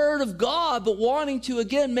the word of God, but wanting to,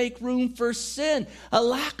 again, make room for sin. A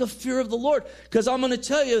lack of fear of the Lord. Because I'm going to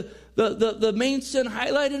tell you, the main sin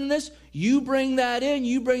highlighted in this, you bring that in,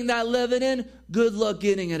 you bring that leaven in, good luck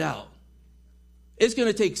getting it out. It's going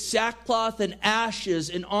to take sackcloth and ashes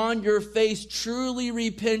and on your face truly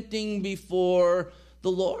repenting before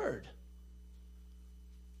the Lord.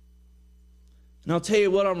 And I'll tell you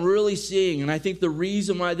what I'm really seeing, and I think the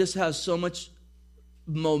reason why this has so much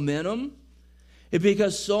momentum is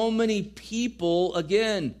because so many people,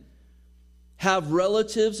 again, have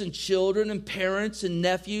relatives and children and parents and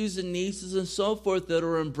nephews and nieces and so forth that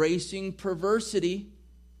are embracing perversity.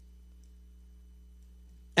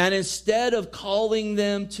 And instead of calling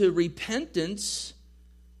them to repentance,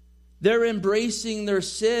 they're embracing their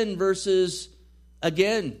sin versus,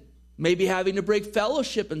 again, maybe having to break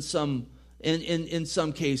fellowship in some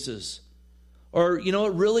cases. Or,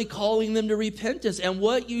 really calling them to repentance. And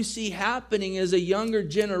what you see happening is a younger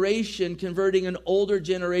generation converting an older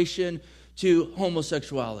generation to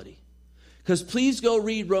homosexuality. Because please go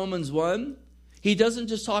read Romans 1. He doesn't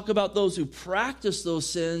just talk about those who practice those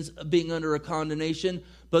sins being under a condemnation,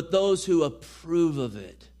 but those who approve of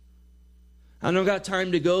it. I don't got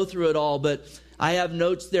time to go through it all, but I have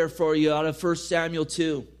notes there for you out of 1 Samuel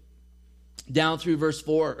 2, down through verse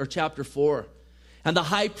 4, or chapter 4. And the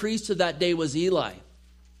high priest of that day was Eli.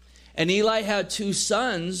 And Eli had 2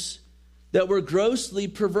 sons that were grossly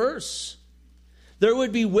perverse. There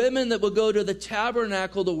would be women that would go to the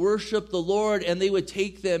tabernacle to worship the Lord, and they would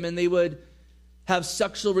take them and they would have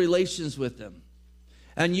sexual relations with them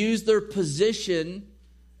and use their position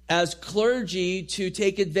as clergy to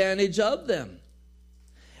take advantage of them.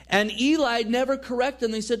 And Eli never corrected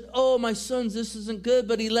them. He said, "Oh, my sons, this isn't good."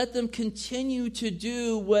 But he let them continue to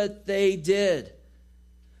do what they did.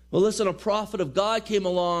 Well, listen, a prophet of God came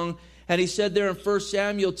along, and he said there in 1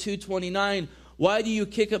 Samuel 2:29, "Why do you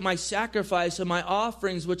kick at my sacrifice and my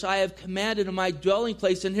offerings, which I have commanded in my dwelling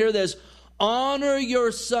place?" And hear this, "Honor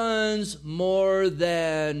your sons more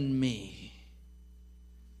than me."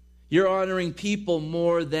 You're honoring people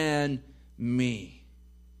more than me.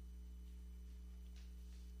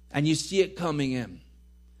 And you see it coming in.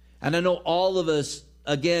 And I know all of us,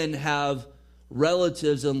 again, have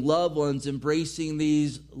relatives and loved ones embracing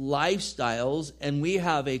these lifestyles, and we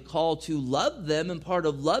have a call to love them, and part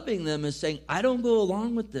of loving them is saying, I don't go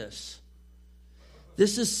along with this.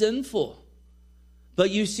 This is sinful. But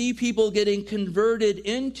you see people getting converted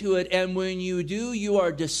into it, and when you do, you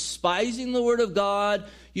are despising the Word of God,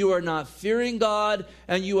 you are not fearing God,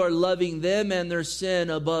 and you are loving them and their sin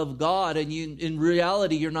above God, and in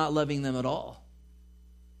reality, you're not loving them at all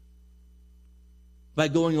by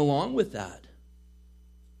going along with that.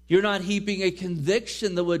 You're not heaping a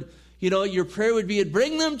conviction that would, your prayer would be,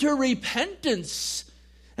 bring them to repentance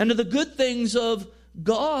and to the good things of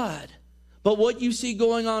God. But what you see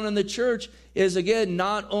going on in the church is, again,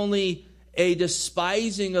 not only a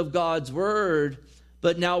despising of God's word,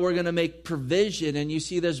 but now we're going to make provision. And you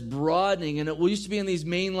see this broadening. And it used to be in these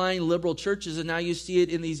mainline liberal churches, and now you see it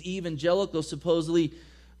in these evangelical, supposedly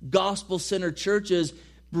gospel-centered churches,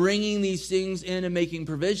 bringing these things in and making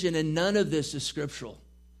provision. And none of this is scriptural.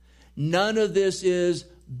 None of this is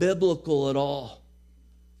biblical at all.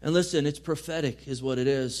 And listen, it's prophetic is what it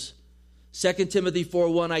is. 2 Timothy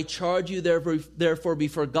 4:1, I charge you therefore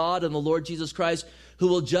before God and the Lord Jesus Christ, who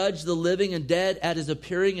will judge the living and dead at his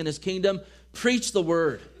appearing in his kingdom. Preach the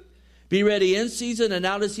word. Be ready in season and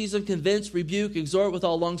out of season, convince, rebuke, exhort with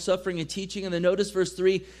all longsuffering and teaching. And then notice verse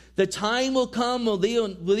 3, the time will come when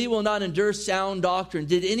thee will not endure sound doctrine.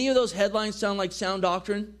 Did any of those headlines sound like sound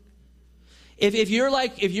doctrine? If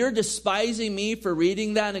you're despising me for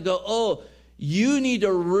reading that and go, oh, you need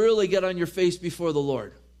to really get on your face before the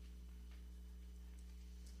Lord.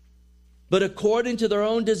 But according to their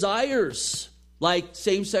own desires, like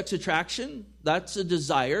same-sex attraction, that's a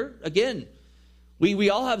desire. Again,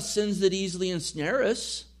 we all have sins that easily ensnare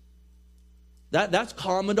us. That's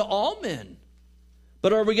common to all men.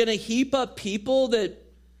 But are we going to heap up people that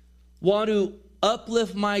want to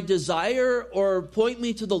uplift my desire or point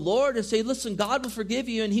me to the Lord and say, listen, God will forgive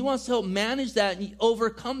you, and he wants to help manage that and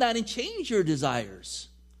overcome that and change your desires?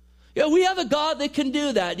 We have a God that can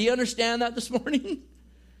do that. Do you understand that this morning?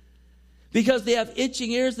 Because they have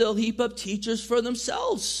itching ears, they'll heap up teachers for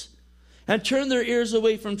themselves and turn their ears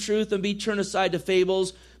away from truth and be turned aside to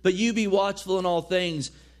fables. But you be watchful in all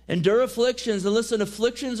things. Endure afflictions. And listen,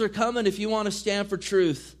 afflictions are coming if you want to stand for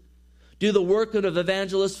truth. Do the work of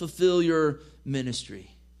evangelists, fulfill your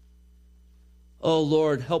ministry. Oh,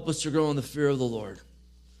 Lord, help us to grow in the fear of the Lord.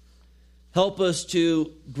 Help us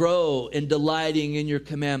to grow in delighting in your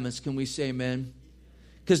commandments. Can we say amen?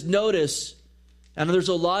 Because notice, and there's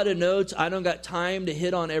a lot of notes. I don't got time to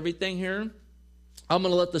hit on everything here. I'm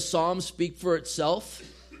going to let the psalm speak for itself.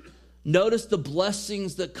 Notice the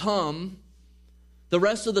blessings that come. The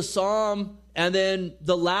rest of the psalm, and then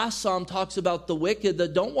the last psalm talks about the wicked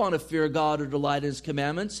that don't want to fear God or delight in his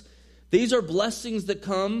commandments. These are blessings that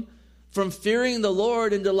come from fearing the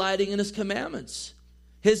Lord and delighting in his commandments.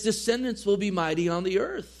 His descendants will be mighty on the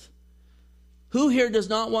earth. Who here does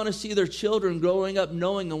not want to see their children growing up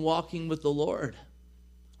knowing and walking with the Lord?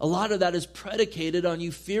 A lot of that is predicated on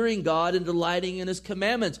you fearing God and delighting in his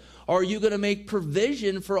commandments. Are you going to make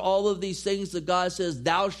provision for all of these things that God says,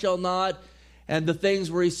 thou shalt not, and the things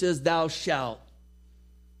where he says, thou shalt?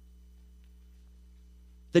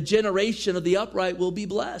 The generation of the upright will be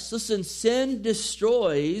blessed. Listen, sin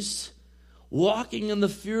destroys. Walking in the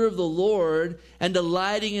fear of the Lord and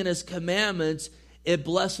delighting in his commandments, it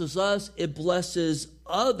blesses us, it blesses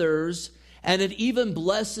others, and it even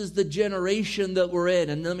blesses the generation that we're in.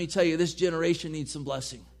 And let me tell you, this generation needs some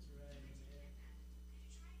blessing.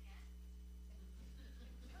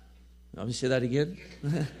 Let me say that again.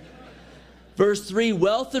 Verse 3,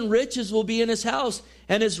 wealth and riches will be in his house,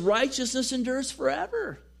 and his righteousness endures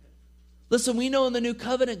forever. Listen, we know in the new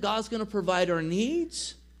covenant, God's going to provide our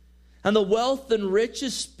needs. And the wealth and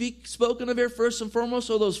riches spoken of here first and foremost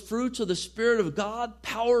are those fruits of the Spirit of God,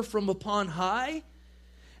 power from upon high.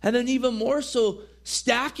 And then even more so,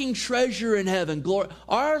 stacking treasure in heaven. Glory.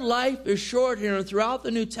 Our life is short here, and throughout the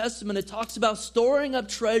New Testament it talks about storing up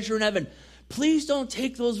treasure in heaven. Please don't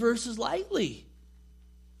take those verses lightly.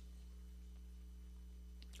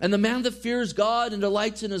 And the man that fears God and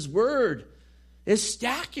delights in his word is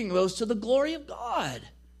stacking those to the glory of God.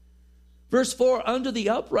 Verse 4, under the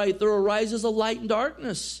upright there arises a light in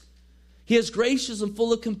darkness. He is gracious and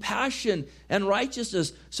full of compassion and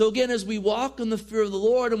righteousness. So again, as we walk in the fear of the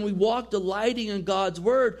Lord and we walk delighting in God's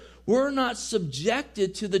word, we're not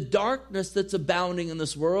subjected to the darkness that's abounding in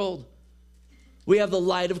this world. We have the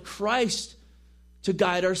light of Christ to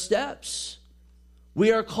guide our steps.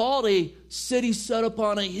 We are called a city set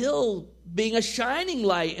upon a hill, being a shining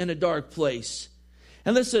light in a dark place.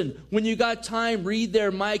 And listen, when you got time, read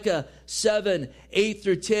there Micah 7, 8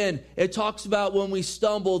 through 10. It talks about when we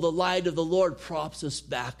stumble, the light of the Lord props us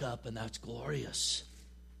back up, and that's glorious.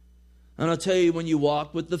 And I'll tell you, when you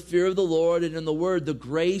walk with the fear of the Lord and in the Word, the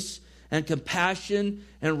grace and compassion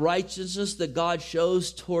and righteousness that God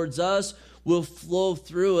shows towards us will flow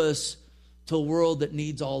through us to a world that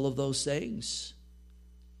needs all of those things.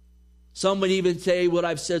 Some would even say what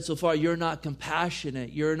I've said so far, you're not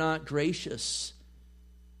compassionate, you're not gracious.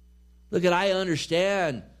 Look, I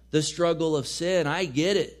understand the struggle of sin. I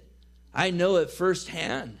get it. I know it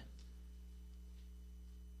firsthand.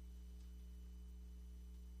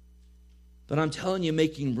 But I'm telling you,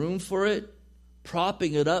 making room for it,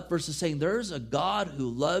 propping it up versus saying there's a God who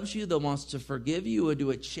loves you, that wants to forgive you and do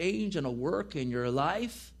a change and a work in your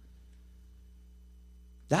life.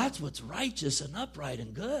 That's what's righteous and upright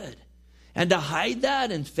and good. And to hide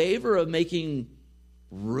that in favor of making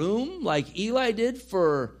room like Eli did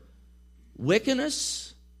for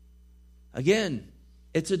wickedness, again,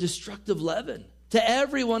 it's a destructive leaven to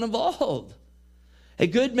everyone involved. A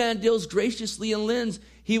good man deals graciously and lends.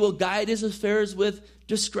 He will guide his affairs with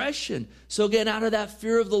discretion. So again, out of that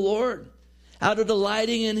fear of the Lord, out of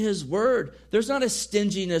delighting in his word, there's not a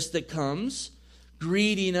stinginess that comes,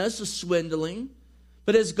 greediness, a swindling.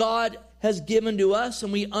 But as God has given to us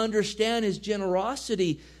and we understand his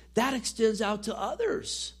generosity, that extends out to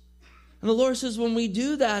others. And the Lord says when we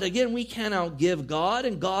do that, again, we can't outgive God,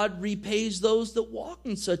 and God repays those that walk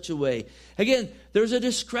in such a way. Again, there's a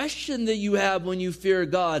discretion that you have when you fear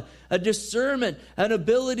God, a discernment, an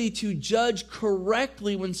ability to judge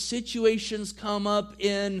correctly when situations come up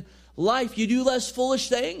in life. You do less foolish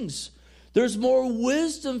things. There's more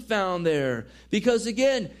wisdom found there because,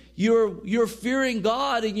 again, you're fearing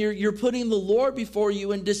God and you're putting the Lord before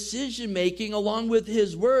you in decision making along with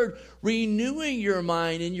his word, renewing your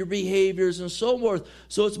mind and your behaviors and so forth.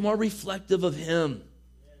 So it's more reflective of him.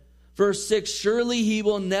 Verse 6, surely he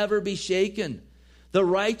will never be shaken. The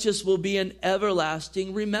righteous will be an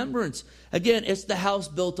everlasting remembrance. Again, it's the house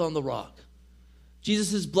built on the rock. Jesus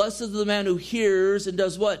says, blessed is the man who hears and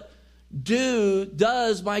does what?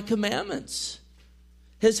 Does my commandments.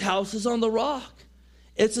 His house is on the rock.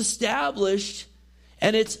 It's established,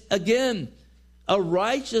 and it's, again, a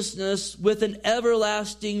righteousness with an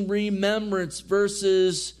everlasting remembrance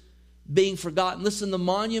versus being forgotten. Listen, the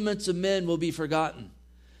monuments of men will be forgotten.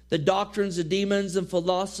 The doctrines of demons and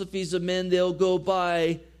philosophies of men, they'll go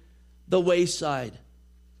by the wayside.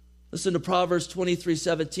 Listen to Proverbs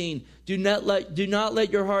 23:17. Do not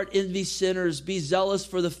let your heart envy sinners. Be zealous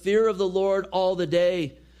for the fear of the Lord all the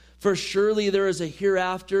day. For surely there is a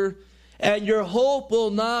hereafter, and your hope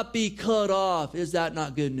will not be cut off. Is that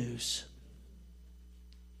not good news?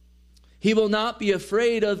 He will not be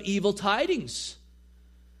afraid of evil tidings.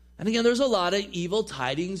 And again, there's a lot of evil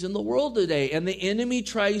tidings in the world today. And the enemy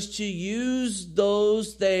tries to use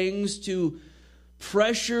those things to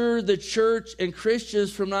pressure the church and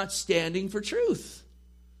Christians from not standing for truth,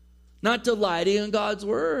 not delighting in God's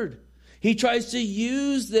word. He tries to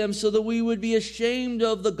use them so that we would be ashamed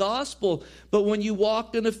of the gospel. But when you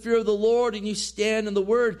walk in the fear of the Lord and you stand in the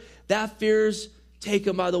word, that fear's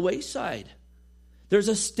taken by the wayside. There's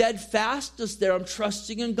a steadfastness there. I'm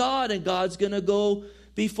trusting in God, and God's going to go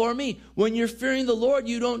before me. When you're fearing the Lord,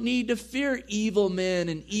 you don't need to fear evil men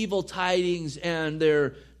and evil tidings and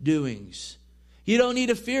their doings. You don't need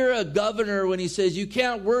to fear a governor when he says you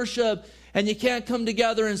can't worship and you can't come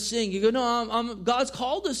together and sing. You go, no, God's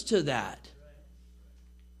called us to that.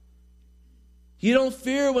 You don't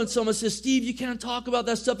fear when someone says, Steve, you can't talk about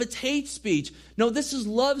that stuff. It's hate speech. No, this is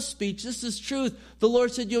love speech. This is truth. The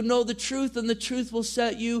Lord said you'll know the truth and the truth will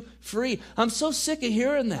set you free. I'm so sick of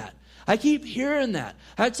hearing that. I keep hearing that.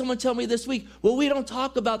 I had someone tell me this week, well, we don't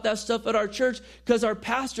talk about that stuff at our church because our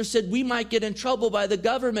pastor said we might get in trouble by the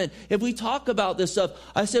government if we talk about this stuff.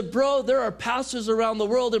 I said, bro, there are pastors around the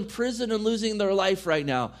world in prison and losing their life right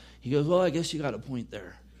now. He goes, well, I guess you got a point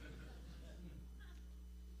there.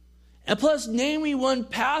 And plus, name me one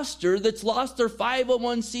pastor that's lost their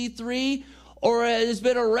 501c3 or has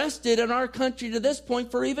been arrested in our country to this point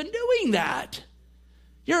for even doing that.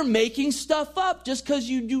 You're making stuff up just because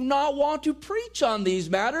you do not want to preach on these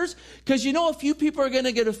matters, because you know a few people are going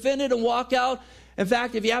to get offended and walk out. In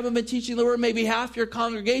fact, if you haven't been teaching the word, maybe half your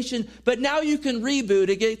congregation, but now you can reboot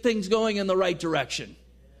and get things going in the right direction.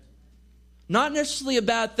 Not necessarily a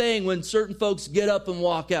bad thing when certain folks get up and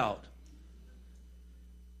walk out.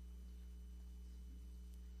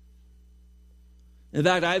 In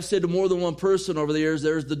fact, I've said to more than one person over the years,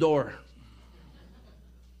 there's the door.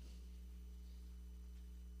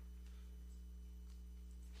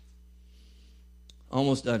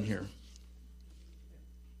 Almost done here.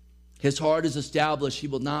 His heart is established. He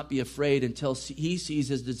will not be afraid until he sees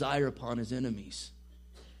his desire upon his enemies.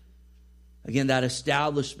 Again, that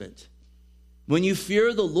establishment. When you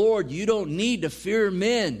fear the Lord, you don't need to fear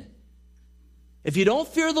men. If you don't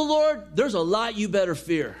fear the Lord, there's a lot you better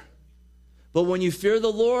fear. But when you fear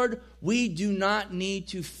the Lord, we do not need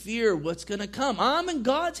to fear what's going to come. I'm in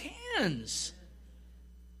God's hands.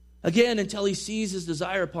 Again, until he sees his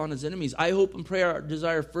desire upon his enemies. I hope and pray our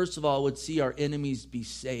desire, first of all, would see our enemies be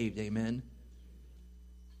saved. Amen.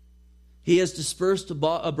 He has dispersed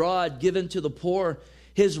abroad, given to the poor.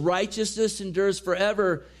 His righteousness endures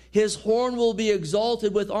forever. His horn will be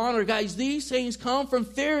exalted with honor. Guys, these things come from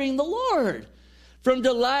fearing the Lord, from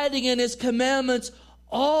delighting in his commandments,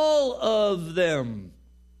 all of them.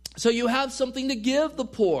 So you have something to give the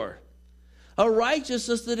poor. A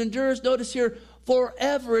righteousness that endures, notice here,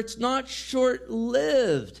 forever. It's not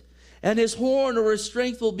short-lived. And his horn or his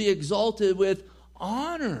strength will be exalted with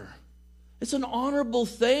honor. It's an honorable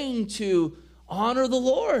thing to honor the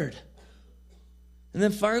Lord. And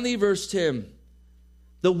then finally, verse 10.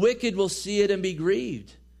 The wicked will see it and be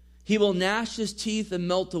grieved. He will gnash his teeth and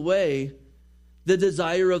melt away. The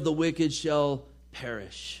desire of the wicked shall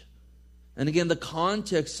perish. And again, the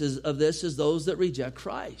context of this is those that reject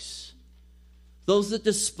Christ. Those that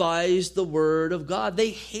despise the word of God. They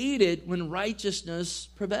hate it when righteousness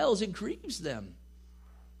prevails. It grieves them.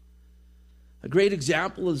 A great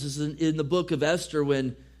example is in the book of Esther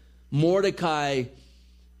when Mordecai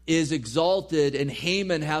is exalted and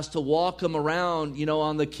Haman has to walk him around,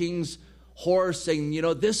 on the king's horse saying,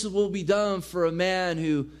 this will be done for a man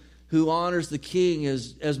who honors the king.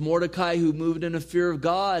 As Mordecai, who moved in a fear of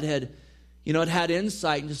God, had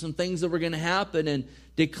insight into some things that were going to happen and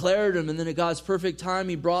declared them. And then at God's perfect time,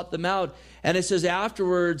 he brought them out. And it says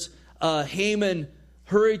afterwards, Haman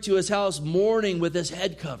hurried to his house mourning with his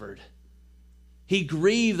head covered. He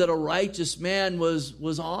grieved that a righteous man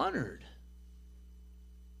was honored.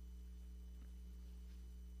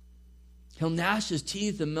 He'll gnash his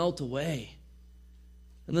teeth and melt away.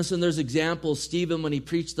 And listen, there's examples. Stephen, when he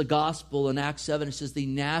preached the gospel in Acts 7, it says they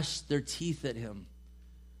gnashed their teeth at him.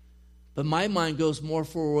 But my mind goes more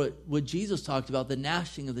for what Jesus talked about, the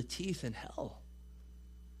gnashing of the teeth in hell.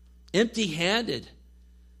 Empty-handed.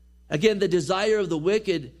 Again, the desire of the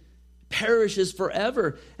wicked perishes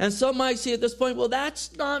forever. And some might say at this point, well,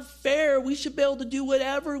 that's not fair. We should be able to do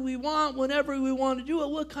whatever we want, whenever we want to do it.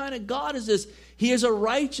 What kind of God is this? He is a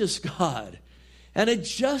righteous God and a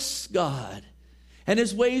just God. And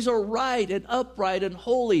his ways are right and upright and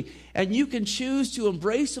holy. And you can choose to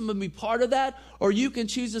embrace him and be part of that. Or you can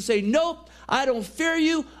choose to say, nope, I don't fear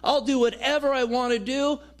you. I'll do whatever I want to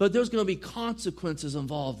do. But there's going to be consequences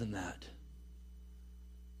involved in that.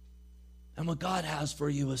 And what God has for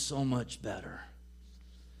you is so much better.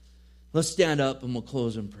 Let's stand up and we'll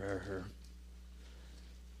close in prayer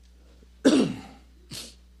here.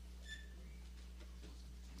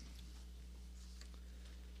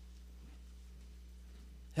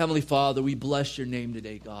 Heavenly Father, we bless your name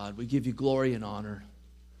today, God. We give you glory and honor.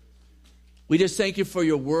 We just thank you for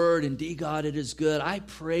your word. Indeed, God, it is good. I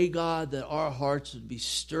pray, God, that our hearts would be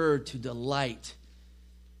stirred to delight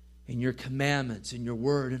in your commandments, in your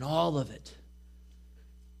word, and all of it.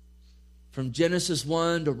 From Genesis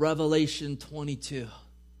 1 to Revelation 22.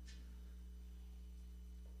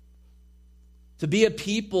 To be a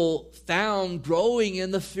people found growing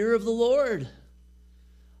in the fear of the Lord.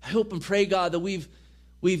 I hope and pray, God, that we've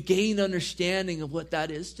gained understanding of what that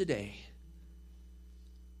is today.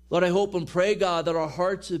 Lord, I hope and pray, God, that our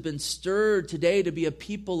hearts have been stirred today to be a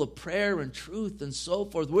people of prayer and truth and so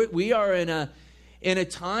forth. We are in a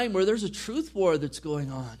time where there's a truth war that's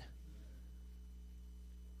going on.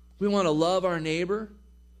 We want to love our neighbor.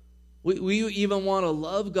 We even want to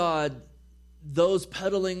love God, those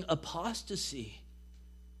peddling apostasy.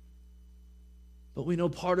 But we know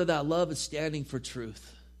part of that love is standing for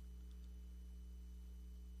truth.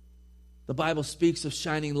 The Bible speaks of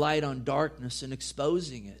shining light on darkness and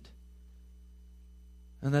exposing it.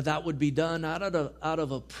 And that would be done not out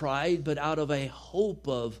of a pride, but out of a hope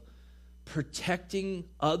of protecting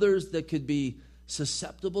others that could be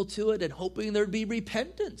susceptible to it and hoping there'd be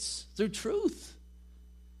repentance through truth.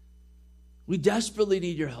 We desperately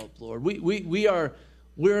need your help, Lord.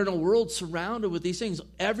 We're in a world surrounded with these things.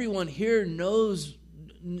 Everyone here knows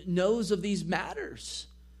of these matters.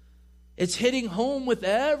 It's hitting home with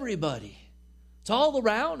everybody. It's all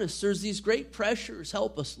around us. There's these great pressures.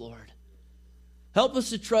 Help us, Lord. Help us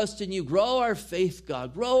to trust in you. Grow our faith,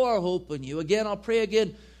 God. Grow our hope in you. Again, I'll pray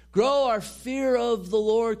again. Grow our fear of the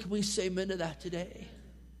Lord. Can we say amen to that today?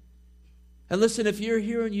 And listen, if you're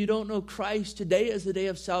here and you don't know Christ, today is the day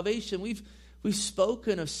of salvation. We've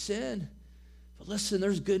spoken of sin. But listen,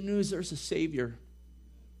 there's good news. There's a Savior.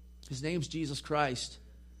 His name's Jesus Christ.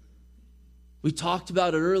 We talked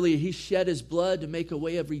about it earlier. He shed his blood to make a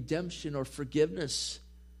way of redemption or forgiveness.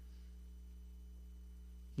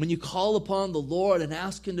 When you call upon the Lord and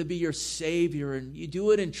ask him to be your Savior, and you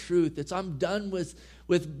do it in truth, it's I'm done with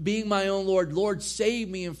being my own Lord. Lord, save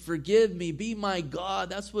me and forgive me. Be my God.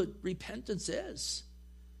 That's what repentance is.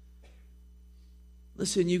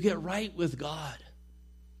 Listen, you get right with God.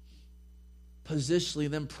 Positionally,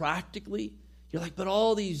 then practically, you're like, but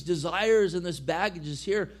all these desires and this baggage is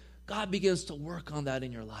here. God begins to work on that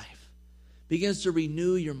in your life. Begins to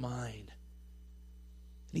renew your mind.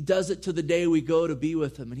 And he does it to the day we go to be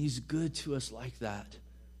with him. And he's good to us like that.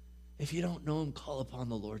 If you don't know him, call upon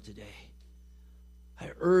the Lord today.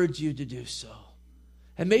 I urge you to do so.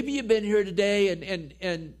 And maybe you've been here today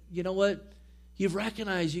and you know what? You've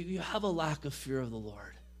recognized you have a lack of fear of the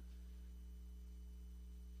Lord.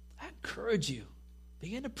 I encourage you.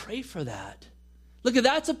 Begin to pray for that. Look,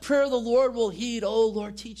 that's a prayer the Lord will heed. Oh,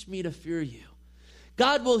 Lord, teach me to fear you.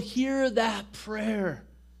 God will hear that prayer.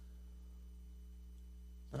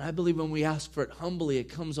 And I believe when we ask for it humbly, it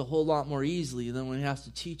comes a whole lot more easily than when he has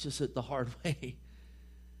to teach us it the hard way.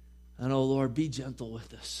 And oh, Lord, be gentle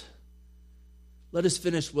with us. Let us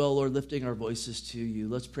finish well, Lord, lifting our voices to you.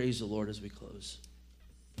 Let's praise the Lord as we close.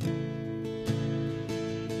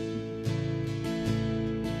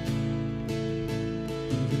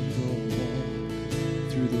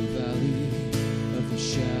 Through the valley of the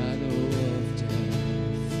shadow of death,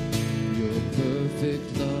 your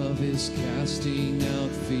perfect love is casting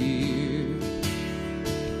out fear.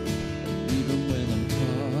 And even when I'm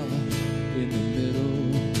caught in the middle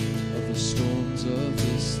of the storms of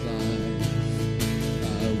this life,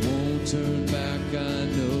 I won't turn back. I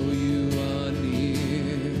know you are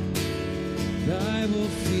near. I will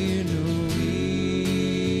fear no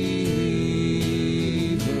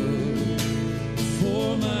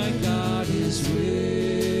my God is with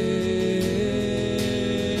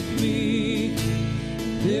me.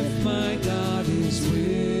 If my God is with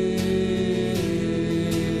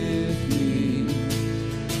me,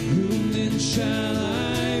 whom then shall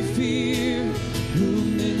I fear?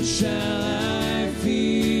 Whom then shall I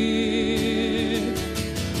fear?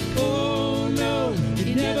 Oh no,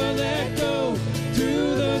 you never let go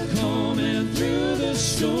through the calm and through the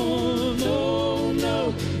storm. Oh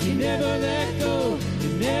no, you never let go.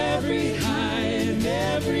 Every high and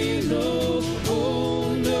every low,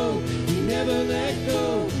 oh no, you never let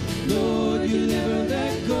go, Lord, you never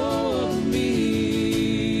let go of me.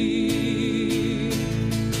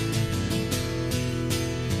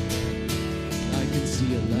 I can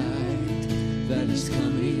see a light that is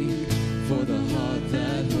coming for the heart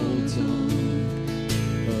that holds on,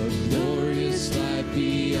 a glorious light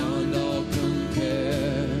beyond all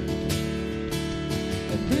compare,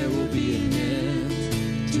 and there will be an end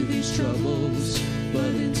to these troubles,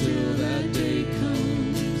 but until that day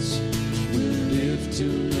comes, we'll live to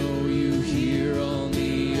know you here on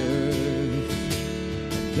the earth,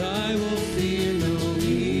 and I will fear no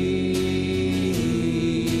evil,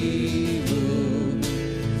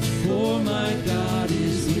 for my God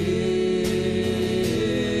is with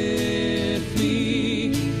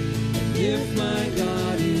me, and if my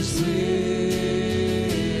God is with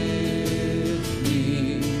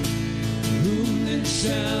me, whom then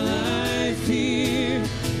shall I fear?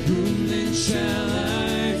 Whom then shall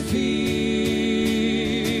I fear?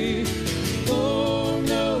 Oh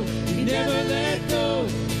no, you never let go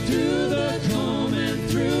through the calm and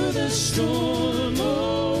through the storm.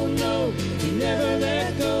 Oh no, you never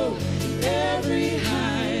let go every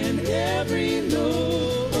high and every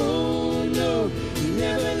low. Oh no, you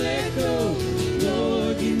never let go.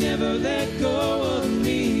 Lord, you never let go of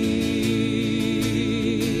me.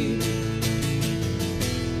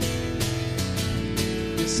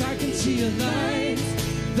 I can see a light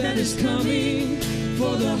that is coming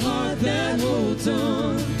for the heart that holds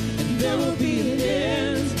on, and there will be an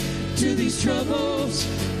end to these troubles,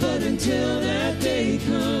 but until that day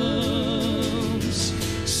comes,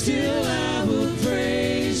 still I will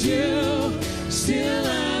praise you, still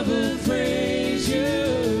I will praise you.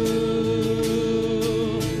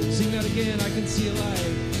 Sing that again. I can see a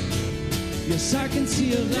light. Yes, I can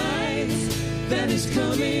see a light that is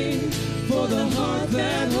coming for the heart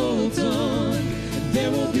that holds on, and there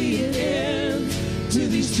will be an end to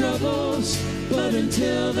these troubles, but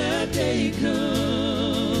until that day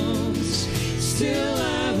comes, still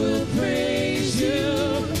I will praise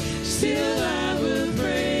you, still I will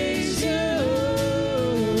praise you.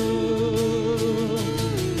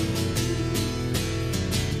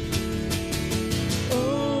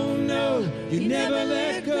 Oh no, You never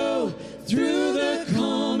let go. Through the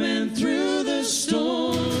calm and through the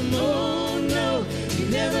storm. Oh no, you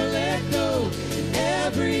never let go. In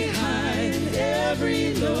every high and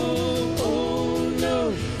every low. Oh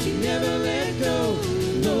no, you never let go.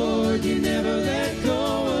 Lord, you never let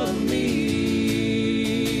go of me.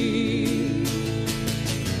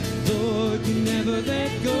 Lord, you never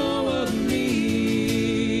let go of me.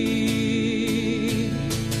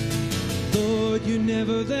 Lord, you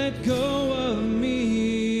never let go of me.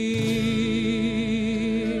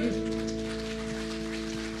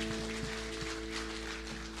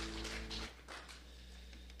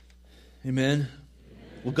 Amen.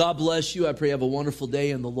 Well, God bless you. I pray you have a wonderful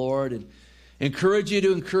day in the Lord, and encourage you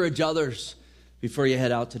to encourage others before you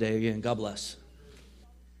head out today. Again, God bless.